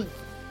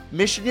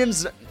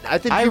 Michigan's. I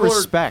think I people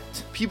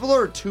respect. people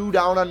are too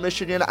down on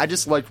Michigan. I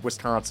just liked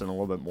Wisconsin a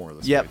little bit more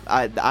this Yep,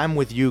 week. I'm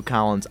with you,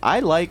 Collins.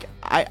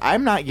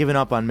 I'm not giving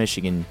up on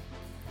Michigan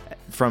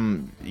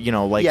from,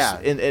 Yeah,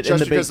 in just the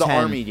Big because the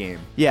Ten. Army game.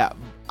 Yeah,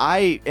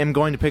 I am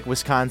going to pick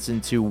Wisconsin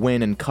to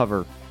win and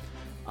cover.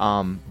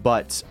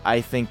 But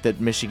I think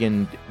that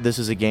Michigan, this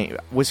is a game.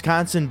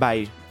 Wisconsin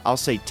by, I'll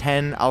say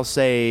 10, I'll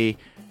say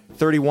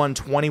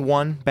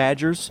 31-21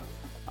 Badgers.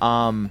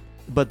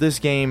 But this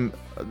game,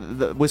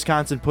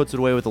 Wisconsin puts it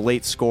away with a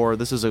late score.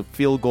 This is a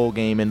field goal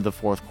game into the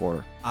fourth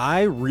quarter.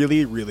 I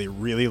really, really,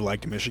 really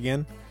liked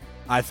Michigan.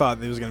 I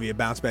thought it was going to be a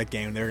bounce-back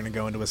game. They were going to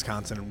go into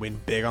Wisconsin and win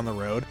big on the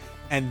road.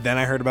 And then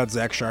I heard about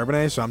Zach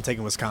Charbonnet, so I'm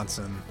taking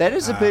Wisconsin. That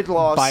is a big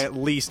loss. By at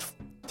least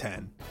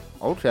 10.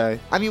 Okay.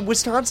 I mean,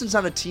 Wisconsin's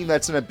not a team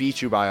that's going to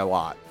beat you by a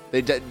lot.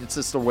 It's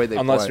just the way they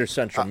Unless play. you're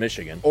Central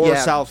Michigan. Or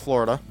Yeah. South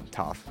Florida.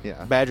 Tough.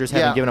 Yeah. Badgers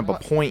haven't given up a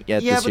point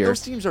yet Yeah, this but year. those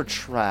teams are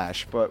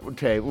trash. But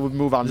okay, we'll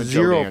move on to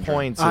Joe 0 Danger.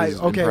 points is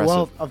Okay, impressive.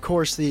 well, of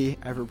course, the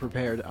ever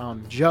prepared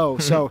Joe.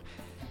 So,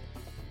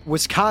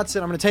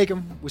 Wisconsin, I'm going to take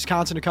him.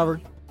 Wisconsin to cover.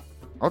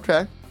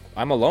 Okay.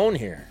 I'm alone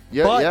here.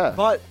 Yeah, but, yeah.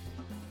 But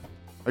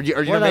Are you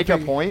What going to make did I a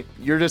pick? point?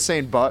 You're just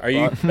saying but. Are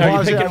you but. Well, I are you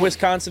was- picking I-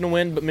 Wisconsin to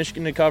win, but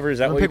Michigan to cover? Is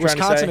that I'm what going you're to pick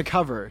trying to Wisconsin say? to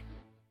cover.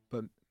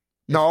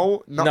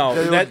 No, No,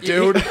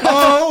 dude.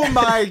 Oh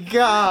my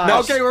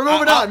God! Okay, we're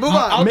moving on. Move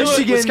on. I'll do it.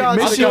 Michigan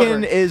Wisconsin to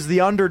Michigan cover. is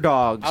the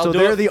underdog, I'll so do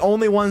they're it. the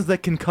only ones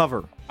that can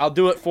cover. I'll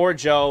do it for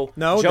Joe.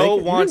 No, Joe they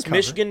can wants cover.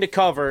 Michigan to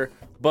cover,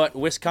 but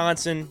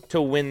Wisconsin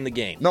to win the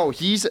game. No,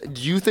 do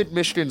you think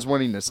Michigan's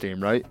winning this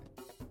game, right?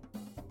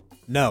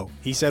 No,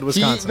 he said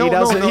Wisconsin. No, He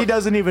doesn't- no, he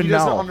doesn't even He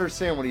doesn't know.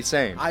 understand what he's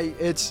saying.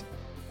 This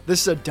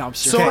is a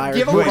dumpster So fire.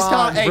 give him Move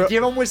Wisconsin. on. Hey,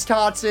 give him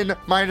Wisconsin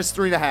minus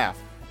 3.5.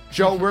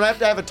 Joe, we're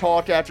gonna have a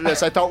talk after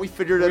this. I thought we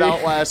figured it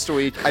out last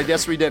week. I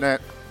guess we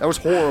didn't. That was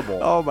horrible.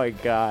 Oh my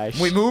gosh!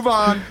 We move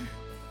on.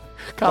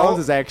 Collins Oh,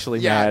 is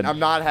actually Yeah, mad. I'm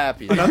not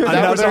happy. That was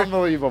Another-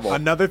 unbelievable.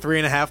 Another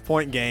 3.5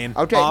 point game.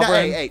 Okay, no, Auburn,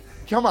 hey,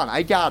 come on,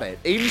 I got it.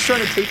 Aiden's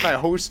trying to take my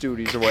host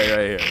duties away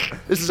right here.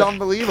 This is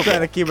unbelievable. trying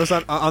to keep us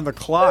on the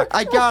clock.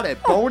 I got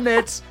it. Bo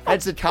Nix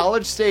heads to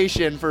College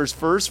Station for his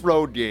first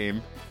road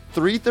game.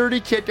 3:30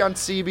 kick on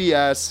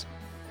CBS.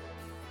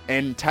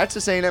 And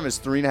Texas A&M is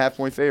 3.5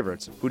 point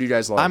favorites. Who do you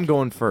guys like? I'm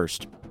going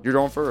first. You're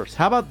going first.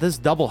 How about this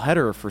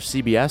doubleheader for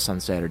CBS on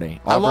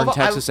Saturday? I love- Auburn,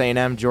 Texas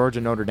A&M,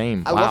 Georgia, Notre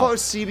Dame. I Wow. love how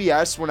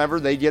CBS, whenever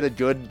they get a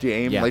good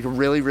game, Yeah. like a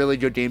really, really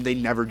good game, they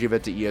never give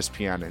it to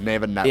ESPN, and they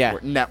have a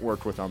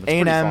network with them. It's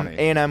pretty funny.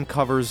 A&M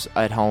covers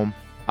at home.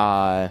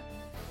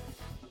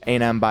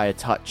 A&M by a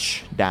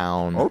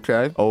touchdown.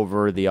 Okay.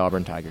 Over the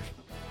Auburn Tigers.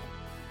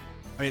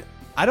 I mean,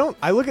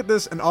 I look at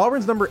this, and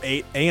Auburn's number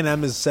 8,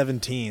 A&M is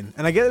 17.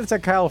 And I get it's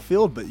at Kyle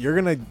Field, but you're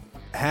going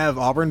to have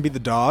Auburn be the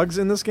dogs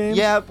in this game?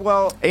 Yeah,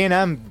 well,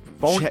 A&M,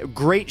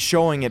 great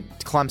showing at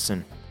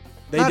Clemson.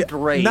 They not did-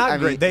 great. Not I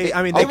great. mean,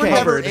 They were never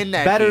covered. in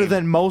that Better game.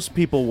 than most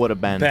people would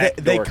have been. Bet.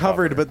 They Door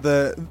covered, cover. but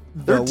the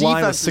Their line was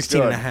defense is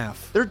 16 and a good.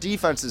 half. Their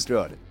defense is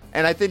good.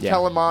 And I think Yeah.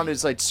 Kellen Mond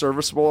is like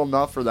serviceable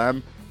enough for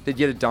them to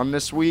get it done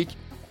this week.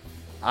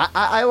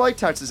 I like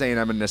Texas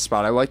A&M in this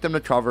spot. I like them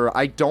to cover.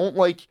 I don't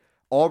like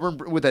Auburn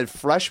with a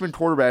freshman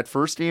quarterback,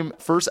 first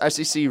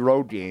SEC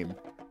road game.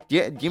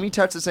 Give me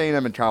Texas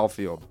A&M and Kyle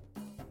Field.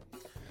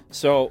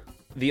 So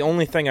the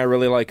only thing I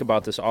really like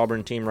about this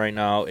Auburn team right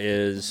now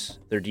is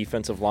their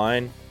defensive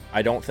line.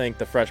 I don't think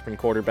the freshman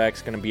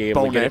quarterback's going to be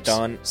able Bo to get Nix. it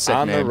done Sick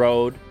on the name.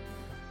 road.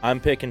 I'm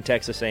picking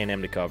Texas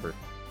A&M to cover.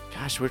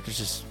 Gosh, we're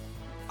just...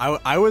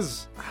 I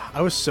was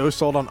so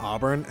sold on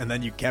Auburn, and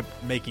then you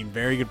kept making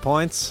very good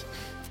points.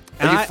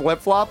 And Are you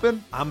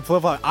flip-flopping? I'm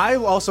flip flop. I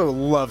also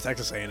love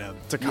Texas A&M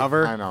to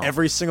cover I know.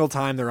 every single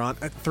time they're on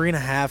at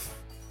 3.5.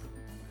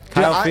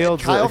 Kyle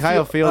Fields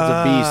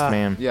a beast,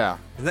 man. Yeah.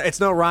 It's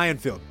no Ryan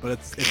Field, but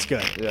it's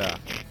good. Yeah.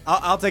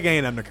 I'll take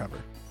A&M to cover.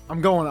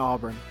 I'm going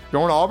Auburn.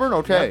 Going Auburn?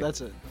 Okay. Yeah,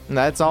 that's it.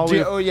 That's all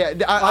we. Oh yeah.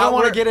 I don't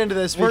want to we're- get into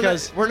this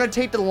because we're gonna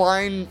take the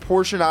line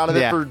portion out of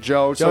it Yeah. for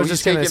Joe. So Joe's he's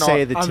just gonna taking say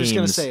all, the I'm just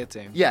gonna teams. say a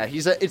team. Yeah,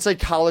 it's like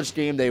college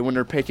game day when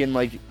they're picking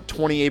like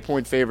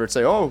 28-point favorites.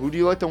 Say, oh, who do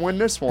you like to win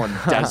this one,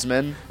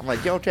 Desmond? I'm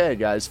like, yeah, okay,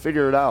 guys,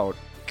 figure it out.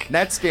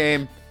 Next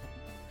game,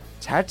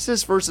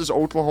 Texas versus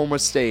Oklahoma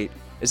State.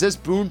 Is this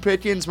Boone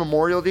Pickens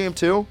Memorial Game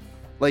too?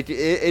 Like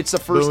it's the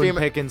first Boone game.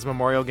 Pickens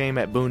Memorial Game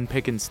at Boone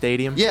Pickens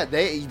Stadium. Yeah,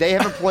 they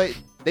haven't played.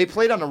 They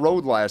played on the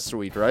road last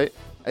week, right?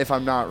 If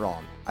I'm not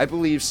wrong, I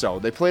believe so.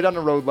 They played on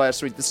the road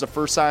last week. This is the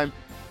first time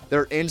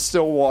they're in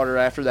Stillwater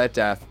after that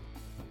death.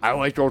 I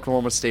like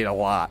Oklahoma State a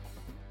lot,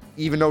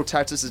 even though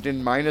Texas is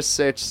in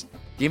 -6.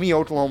 Give me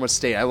Oklahoma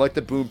State. I like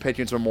the Boone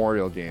Pickens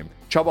Memorial Game.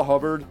 Chuba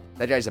Hubbard,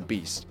 that guy's a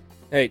beast.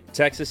 Hey,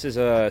 Texas is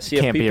a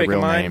CFP Can't be a pick real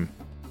of mine. name.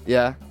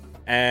 Yeah,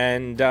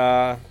 And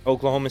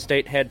Oklahoma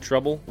State had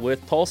trouble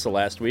with Tulsa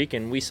last week,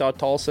 and we saw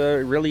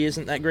Tulsa really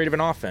isn't that great of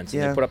an offense.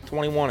 And Yeah. they put up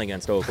 21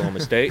 against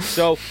Oklahoma State.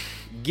 So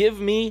give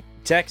me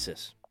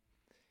Texas.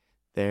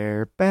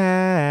 They're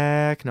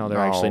back. No, they're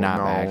actually not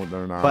back.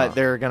 They're not. But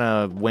they're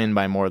gonna win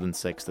by more than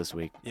 6 this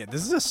week. Yeah,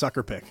 this is a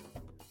sucker pick.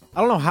 I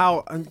don't know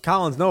how,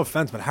 Collins, no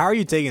offense, but how are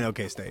you taking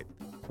OK State?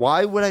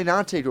 Why would I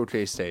not take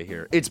OK State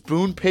here? It's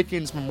Boone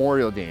Pickens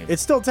Memorial Game.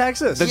 It's still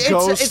Texas. The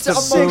ghost it's of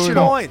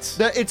emotional. points.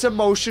 It's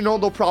emotional.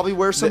 They'll probably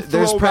wear some.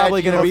 There's throwback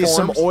probably going to be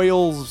some uniforms.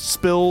 oil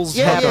spills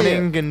Yeah, yeah,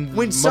 happening yeah. in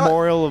When some-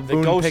 memorial of The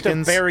Boone ghost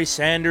Pickens. of Barry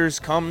Sanders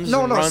comes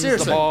No, and no, runs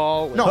seriously. the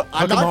ball. No,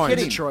 I'm Hook 'em not horns.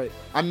 kidding. Detroit.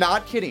 I'm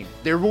not kidding.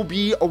 There will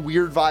be a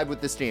weird vibe with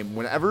this game.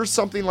 Whenever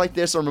something like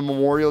this or a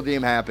Memorial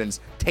Game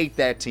happens, take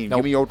that team.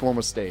 Give me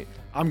Oklahoma State.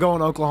 I'm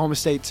going Oklahoma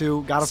State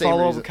too. Got to Same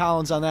follow reason. over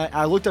Collins on that.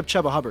 I looked up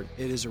Chuba Hubbard.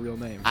 It is a real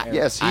name.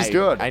 Yes, he's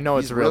good. I know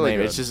it's He's a real really name.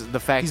 good. It's just the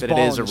fact He's that it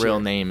is a balling this real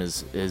year. name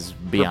is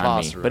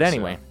beyond me. But Preposterous,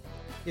 anyway,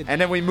 And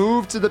then we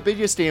move to the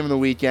biggest game of the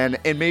weekend,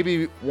 and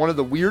maybe one of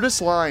the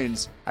weirdest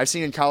lines I've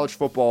seen in college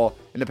football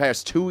in the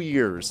past 2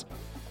 years.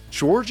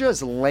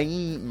 Georgia's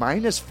laying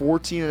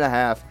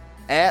 -14.5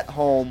 at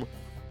home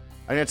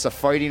against the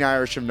Fighting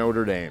Irish of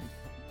Notre Dame.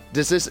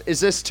 Is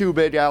this too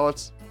big,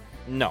 Alex?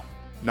 No.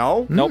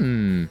 No? Nope.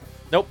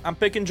 Nope. I'm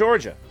picking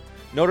Georgia.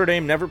 Notre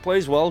Dame never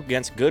plays well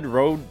against good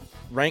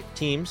road-ranked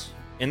teams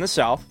in the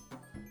South.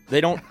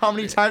 They don't. How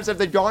many times have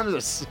they gone to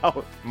the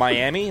South?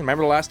 Miami.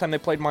 Remember the last time they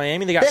played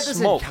Miami? They got That doesn't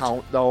smoked.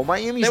 count, though.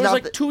 Miami's That was not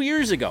like the- 2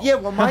 years ago. Yeah,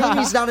 well,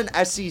 Miami's not an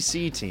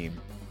SEC team.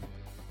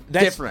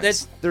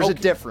 Difference. There's a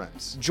okay.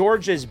 difference.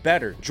 Georgia's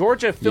better.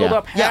 Georgia filled Yeah.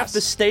 up half Yes.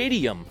 the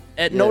stadium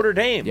at Notre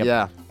Dame.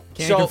 Yeah.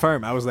 Can't So-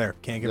 confirm. I was there.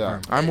 Can't Yeah.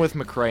 confirm. I'm with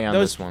McCray on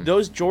Those this one.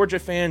 those Georgia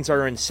fans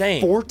are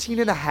insane.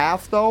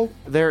 14.5, though?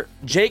 They're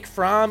Jake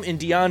Fromm and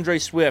DeAndre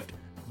Swift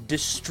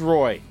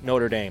destroy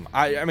Notre Dame.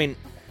 I mean,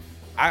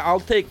 I'll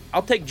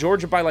take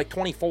Georgia by like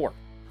 24.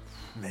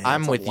 Man,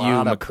 I'm That's a with you,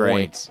 lot of McCray.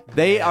 points.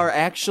 They are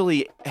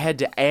actually had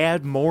to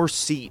add more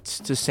seats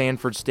to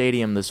Sanford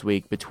Stadium this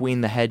week between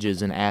the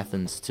hedges in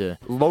Athens to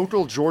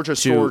Local Georgia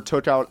store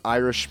took out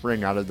Irish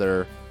Spring out of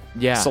their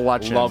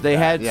selection. Love They that.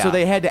 had Yeah. so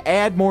they had to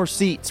add more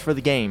seats for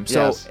the game.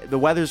 So Yes. the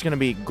weather's going to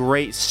be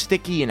great,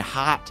 sticky and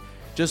hot,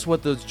 just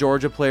what those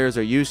Georgia players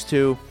are used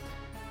to.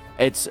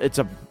 It's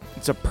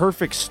a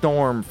perfect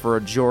storm for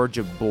a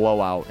Georgia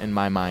blowout in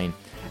my mind.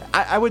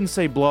 I wouldn't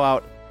say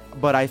blowout,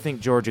 but I think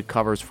Georgia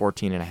covers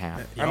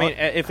 14.5. I mean,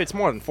 if it's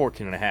more than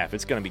 14.5,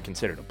 it's going to be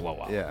considered a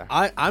blowout. Yeah.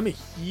 I'm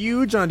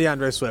huge on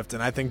DeAndre Swift,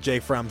 and I think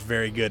Jake Fromm's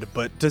very good.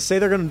 But to say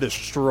they're going to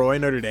destroy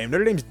Notre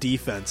Dame's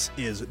defense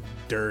is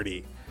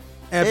dirty.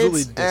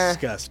 Absolutely It's,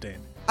 disgusting.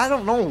 I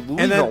don't know. Louisville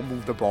then-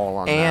 moved the ball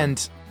on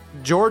And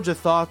Georgia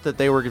thought that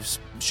they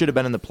should have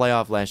been in the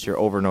playoff last year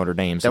over Notre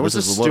Dame. So That was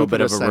this is the a little bit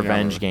of a stupidest thing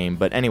revenge ever. game.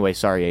 But anyway,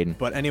 sorry, Aiden.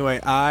 But anyway,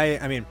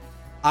 I mean,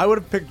 I would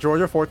have picked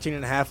Georgia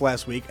 14.5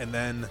 last week, and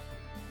then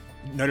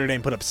Notre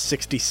Dame put up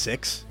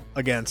 66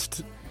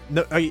 against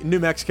New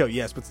Mexico.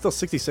 Yes, but still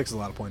 66 is a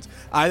lot of points.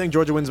 I think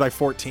Georgia wins by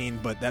 14,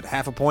 but that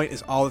half a point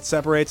is all that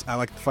separates. I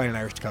like the Fighting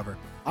Irish to cover.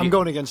 I'm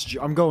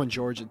going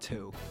Georgia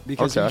too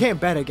because Okay. you can't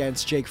bet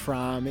against Jake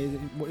Fromm.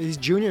 He's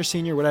junior,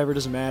 senior, whatever,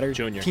 doesn't matter.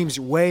 Junior. Team's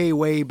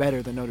way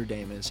better than Notre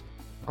Dame is.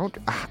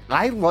 Okay.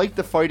 I like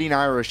the Fighting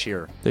Irish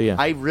here. Do ya?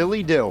 I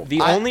really do.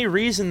 The only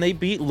reason they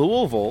beat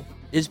Louisville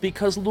is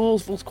because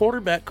Louisville's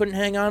quarterback couldn't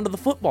hang on to the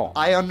football.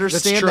 I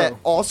understand true. that.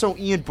 Also,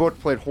 Ian Book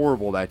played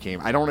horrible that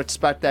game. I don't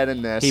expect that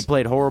in this. He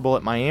played horrible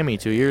at Miami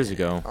 2 years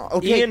ago.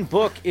 Okay. Ian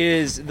Book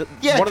is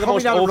Yeah, one of the coming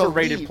most out of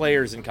overrated relief.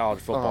 players in college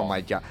football. Oh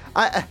my god.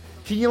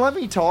 Can you let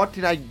me talk?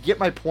 Can I get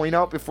my point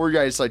out before you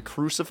guys like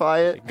crucify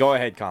it? Go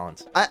ahead,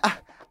 Collins. I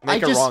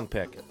Make a just, wrong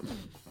pick.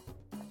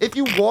 If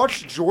you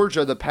watch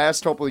Georgia the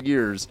past couple of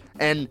years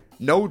and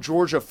know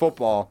Georgia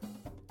football,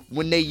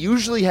 when they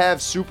usually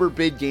have super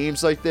big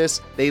games like this,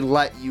 they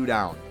let you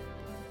down.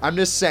 I'm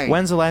just saying.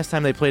 When's the last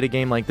time they played a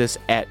game like this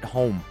at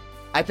home?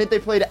 I think they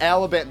played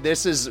Alabama.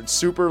 This is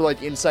super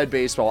like inside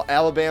baseball.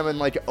 Alabama in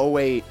like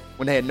 08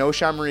 when they had No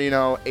Sean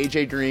Marino,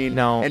 AJ Green,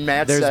 No, and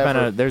Matt there's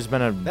Stafford.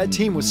 been a That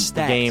team was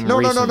stacked. game No,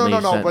 recently.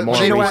 but more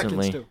Geno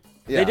recently. Atkins too.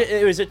 Yeah.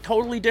 It was a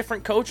totally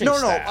different coaching No,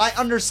 staff. I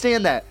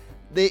understand that.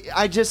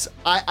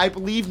 I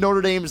believe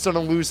Notre Dame is going to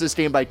lose this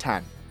game by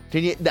 10.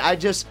 I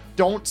just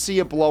don't see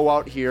a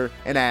blowout here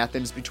in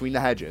Athens between the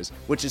hedges,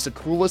 which is the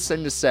coolest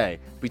thing to say,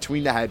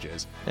 between the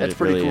hedges. That's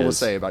pretty really cool to is.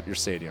 say about your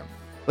stadium.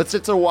 Let's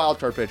hit to a wild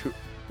card pitch.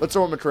 Let's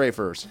throw McCray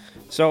first.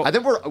 So I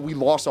think we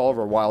lost all of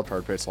our wild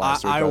card picks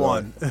last week. I by the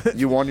won. way.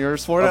 You won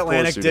yours? Florida Of course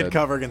Atlantic you did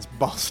cover against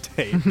Ball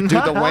State. Dude,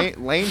 the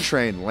lane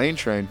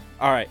train.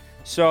 all right.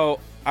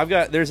 So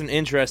there's an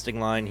interesting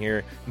line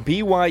here.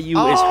 BYU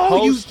Oh, is you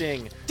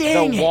hosting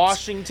dang the it.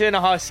 Washington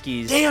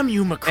Huskies. Damn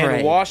you, McCray.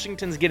 And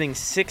Washington's getting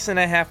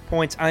 6.5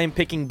 points. I am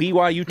picking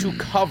BYU to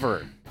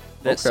cover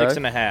that Okay.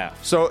 6.5.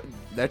 So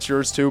that's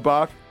yours too,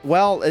 Bach?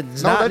 Well,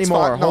 it's No, not that's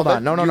anymore. fine. No, Hold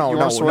on. that- No. you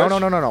wanna switch?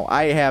 No.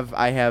 I have.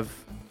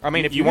 I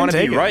mean, if You you can want to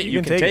take be it. right, You you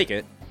can can take take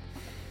it.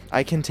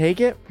 I can take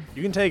it.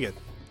 You can take it.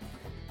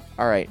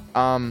 All right.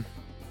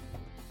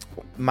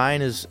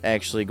 Mine is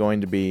actually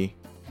going to be.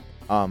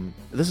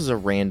 This is a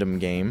random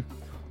game.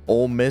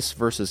 Ole Miss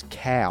versus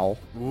Cal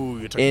Ooh,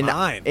 you took in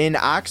mine. in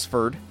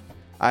Oxford.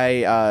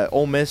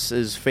 Ole Miss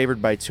is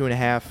favored by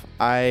 2.5.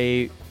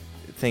 I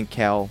think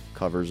Cal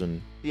covers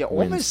and Yeah, Ole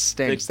wins. Miss The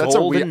stinks. That's a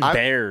Golden weird.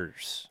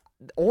 Bears.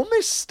 Ole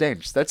Miss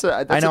stinks. That's I know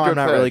a good I'm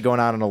not pick. really going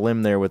out on a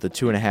limb there with a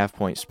 2.5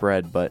 point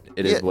spread, but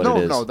it is what no,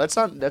 it is. No, that's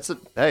not.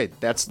 Hey,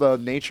 that's the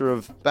nature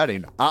of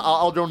betting.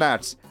 I'll go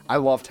Nats. I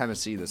love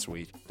Tennessee this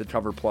week to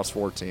cover plus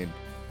 14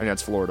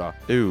 against Florida.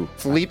 Ooh.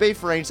 Felipe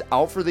Franks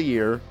out for the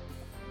year.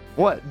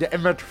 What?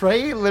 And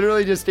McCray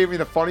literally just gave me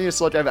the funniest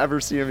look I've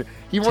ever seen him.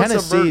 He wants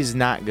to Tennessee's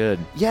not good.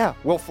 Yeah.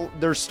 Well,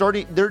 they're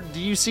starting. Do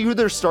you see who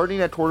they're starting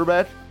at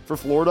quarterback for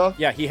Florida?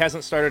 Yeah, he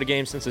hasn't started a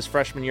game since his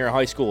freshman year of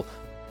high school.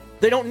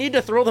 They don't need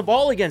to throw the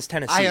ball against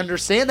Tennessee. I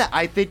understand that.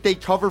 I think they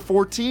cover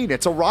 14.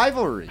 It's a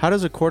rivalry. How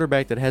does a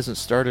quarterback that hasn't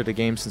started a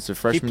game since the He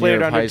freshman played year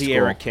of under high school?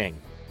 De'Aaron King.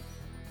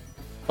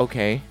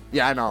 Okay.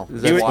 Yeah, I know.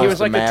 Is He that was, why he does was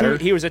it like matter?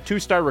 he was a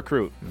 2-star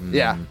recruit.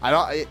 Yeah,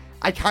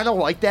 I kind of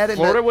like that. And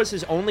Florida was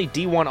his only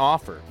D1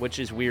 offer, which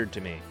is weird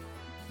to me.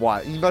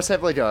 Why? You must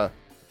have like a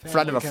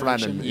friend of a friend.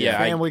 Connection. And, Yeah,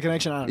 Family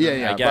connection. I don't know.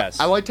 yeah, I but guess.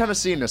 I like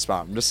Tennessee in this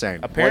spot. I'm just saying.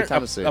 I like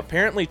Tennessee.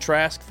 Apparently,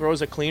 Trask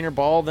throws a cleaner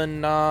ball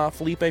than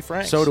Felipe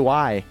Franks. So do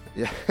I.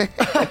 Yeah.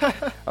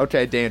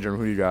 Okay, Danger,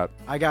 who you got?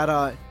 I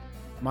got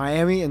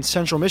Miami and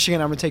Central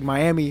Michigan. I'm gonna take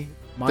Miami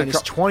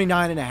minus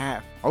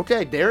 29.5.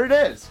 Okay, there it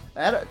is.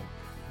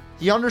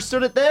 He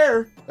understood it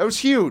there. That was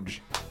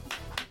huge.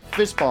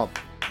 Fist pump.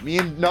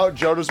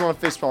 Joe doesn't want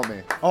to fist pump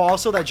me. Oh,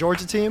 also that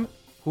Georgia team: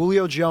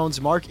 Julio Jones,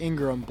 Mark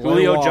Ingram, Blair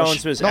Julio Walsh,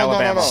 Jones was No, no, no,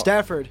 Alabama. no.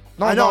 Stafford.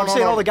 No, I know. no, I'm no,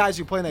 saying no. all the guys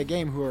who play in that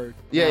game who are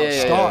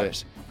Yeah,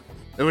 stars.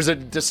 It was a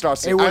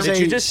disgusting. It was Did a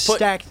you just put-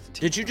 stacked.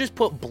 Did you just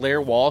put Blair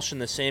Walsh in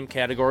the same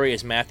category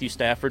as Matthew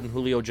Stafford and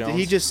Julio Jones? Did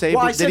he just say?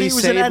 Well, I did said he he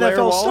was say an Blair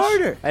NFL Walsh?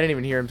 starter. I didn't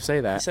even hear him say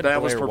I that. said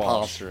That was Blair Walsh.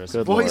 preposterous.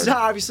 Good Well, he's Lord.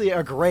 not obviously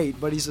a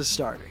great, but he's a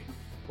starter.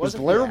 Was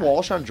Wasn't Blair bad.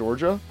 Walsh on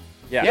Georgia?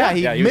 Yeah,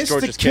 he was missed the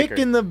Georgia's kick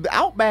kicker. in the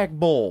Outback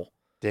Bowl.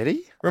 Did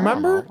he?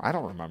 Remember? I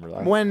don't remember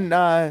that. When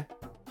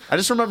I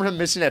just remember him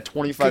missing that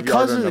 25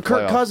 yards in the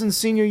Kirk playoff. Cousins'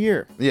 senior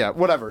year. Yeah,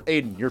 whatever.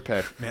 Aiden, your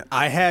pick. Man,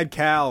 I had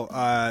Cal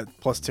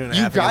plus 2.5. You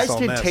against guys Ole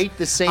can Miss. take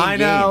the same I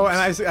know,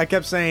 games. and I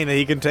kept saying that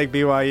he can take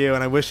BYU,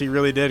 and I wish he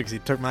really did because he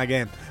took my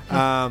game.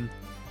 Man,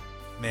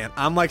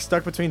 I'm like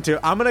stuck between two.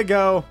 I'm gonna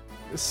go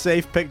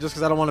safe pick just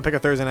because I don't want to pick a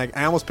Thursday night.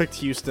 I almost picked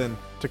Houston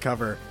to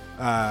cover,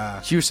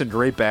 Houston,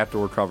 great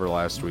backdoor cover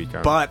last week.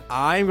 but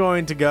I'm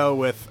going to go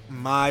with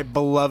my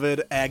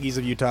beloved Aggies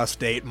of Utah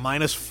State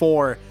minus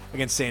 4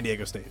 against San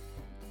Diego State.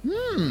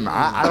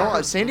 I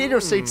don't. San Diego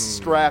State's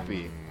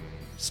strappy.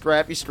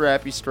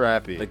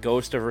 Strappy. The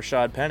ghost of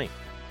Rashad Penny.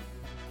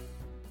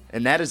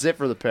 And that is it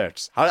for the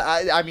picks.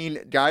 I mean,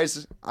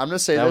 guys, I'm going to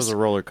say That this. was a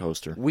roller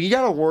coaster. We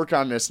got to work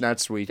on this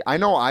next week. I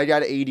know I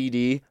got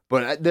ADD,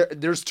 but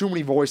there's too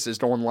many voices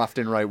going left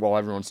and right while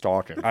everyone's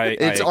talking.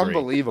 It's agree.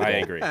 unbelievable. I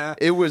agree.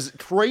 It was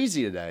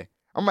crazy today.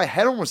 Oh, my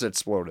head almost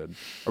exploded.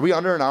 Are we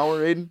under an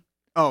hour, Aiden?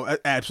 Oh,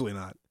 absolutely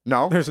not.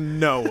 No? There's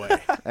no way.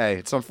 Hey,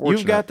 it's unfortunate.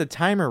 You've got the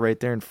timer right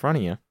there in front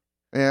of you.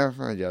 Yeah,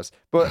 I guess.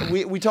 But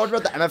we talked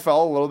about the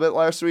NFL a little bit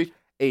last week.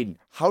 Aiden,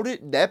 how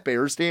did that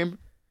Bears game?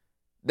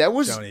 That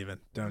was Don't even.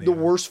 the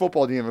worst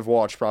football game I've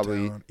watched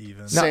probably. Don't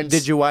even. Now, Since-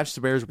 did you watch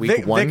the Bears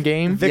Week 1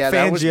 game? Vic Yeah,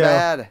 that was Fangio.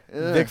 bad.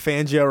 Ugh. Vic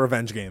Fangio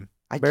revenge game.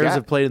 I Bears get-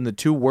 have played in the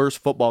 2 worst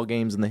football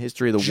games in the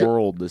history of the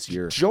world this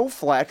year. Joe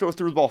Flacco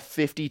threw the ball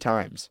 50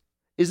 times.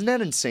 Isn't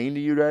that insane to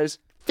you guys?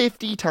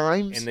 50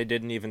 times? And they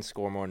didn't even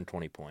score more than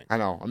 20 points. I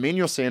know.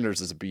 Emmanuel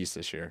Sanders is a beast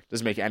this year.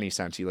 Doesn't make any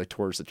sense. He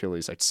tore his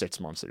Achilles 6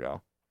 months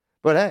ago.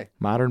 But hey,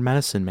 Modern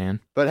medicine,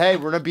 man. we're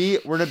gonna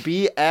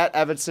be at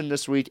Evanston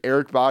this week.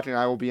 Eric Bach and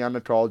I will be on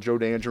the call. Joe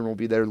Danger will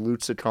be there.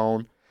 Lute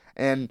Saccone.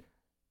 And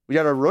we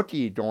got a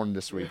rookie going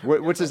this week.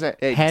 What's his name?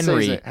 Hey, say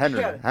his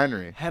Henry.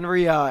 name. Henry.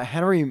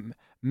 Henry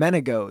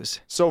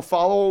Menegos. So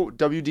follow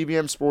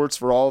WDBM Sports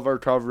for all of our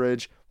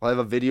coverage. We'll have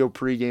a video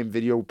pregame,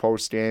 video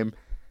postgame,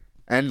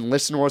 and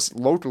listen to us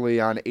locally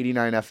on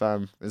 89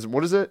 FM.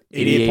 What is it?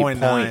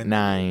 88.9.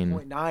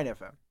 88.9. 0.9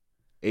 FM.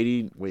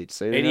 80. Wait,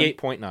 say it again.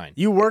 88.9.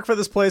 You work for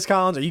this place,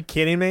 Collins? Are you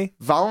kidding me?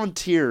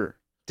 Volunteer,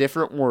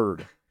 different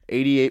word.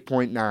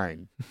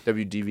 88.9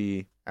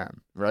 WDVM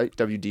right?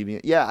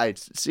 WDBM. Yeah, I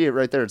see it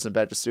right there. It's in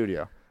Badger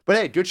Studio. But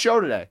hey, good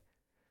show today.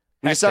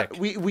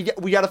 We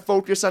got to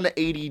focus on the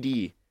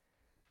ADD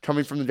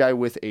coming from the guy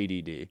with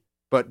ADD.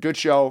 But good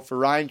show for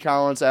Ryan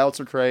Collins, Alex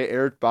McRae,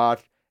 Eric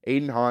Bach,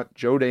 Aiden Hunt,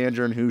 Joe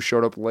Dandrin, who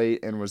showed up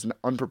late and was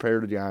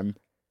unprepared again.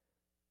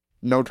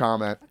 No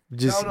comment.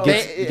 Just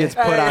gets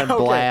put on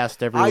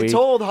blast every week. I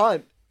told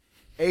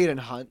Aiden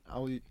Hunt,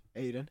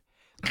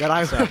 that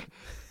I.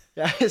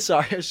 Yeah,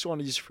 sorry, I just want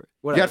to use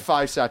whatever. You got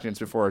 5 seconds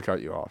before I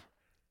cut you off.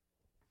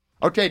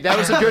 Okay, that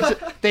was a good.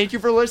 Thank you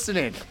for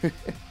listening.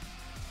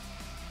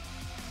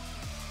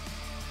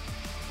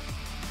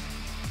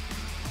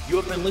 You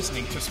have been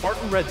listening to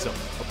Spartan Red Zone,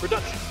 a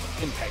production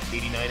of Impact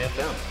 89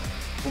 FM.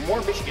 For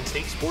more Michigan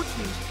State sports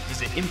news,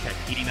 visit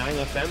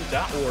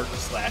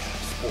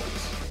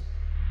impact89fm.org/sports.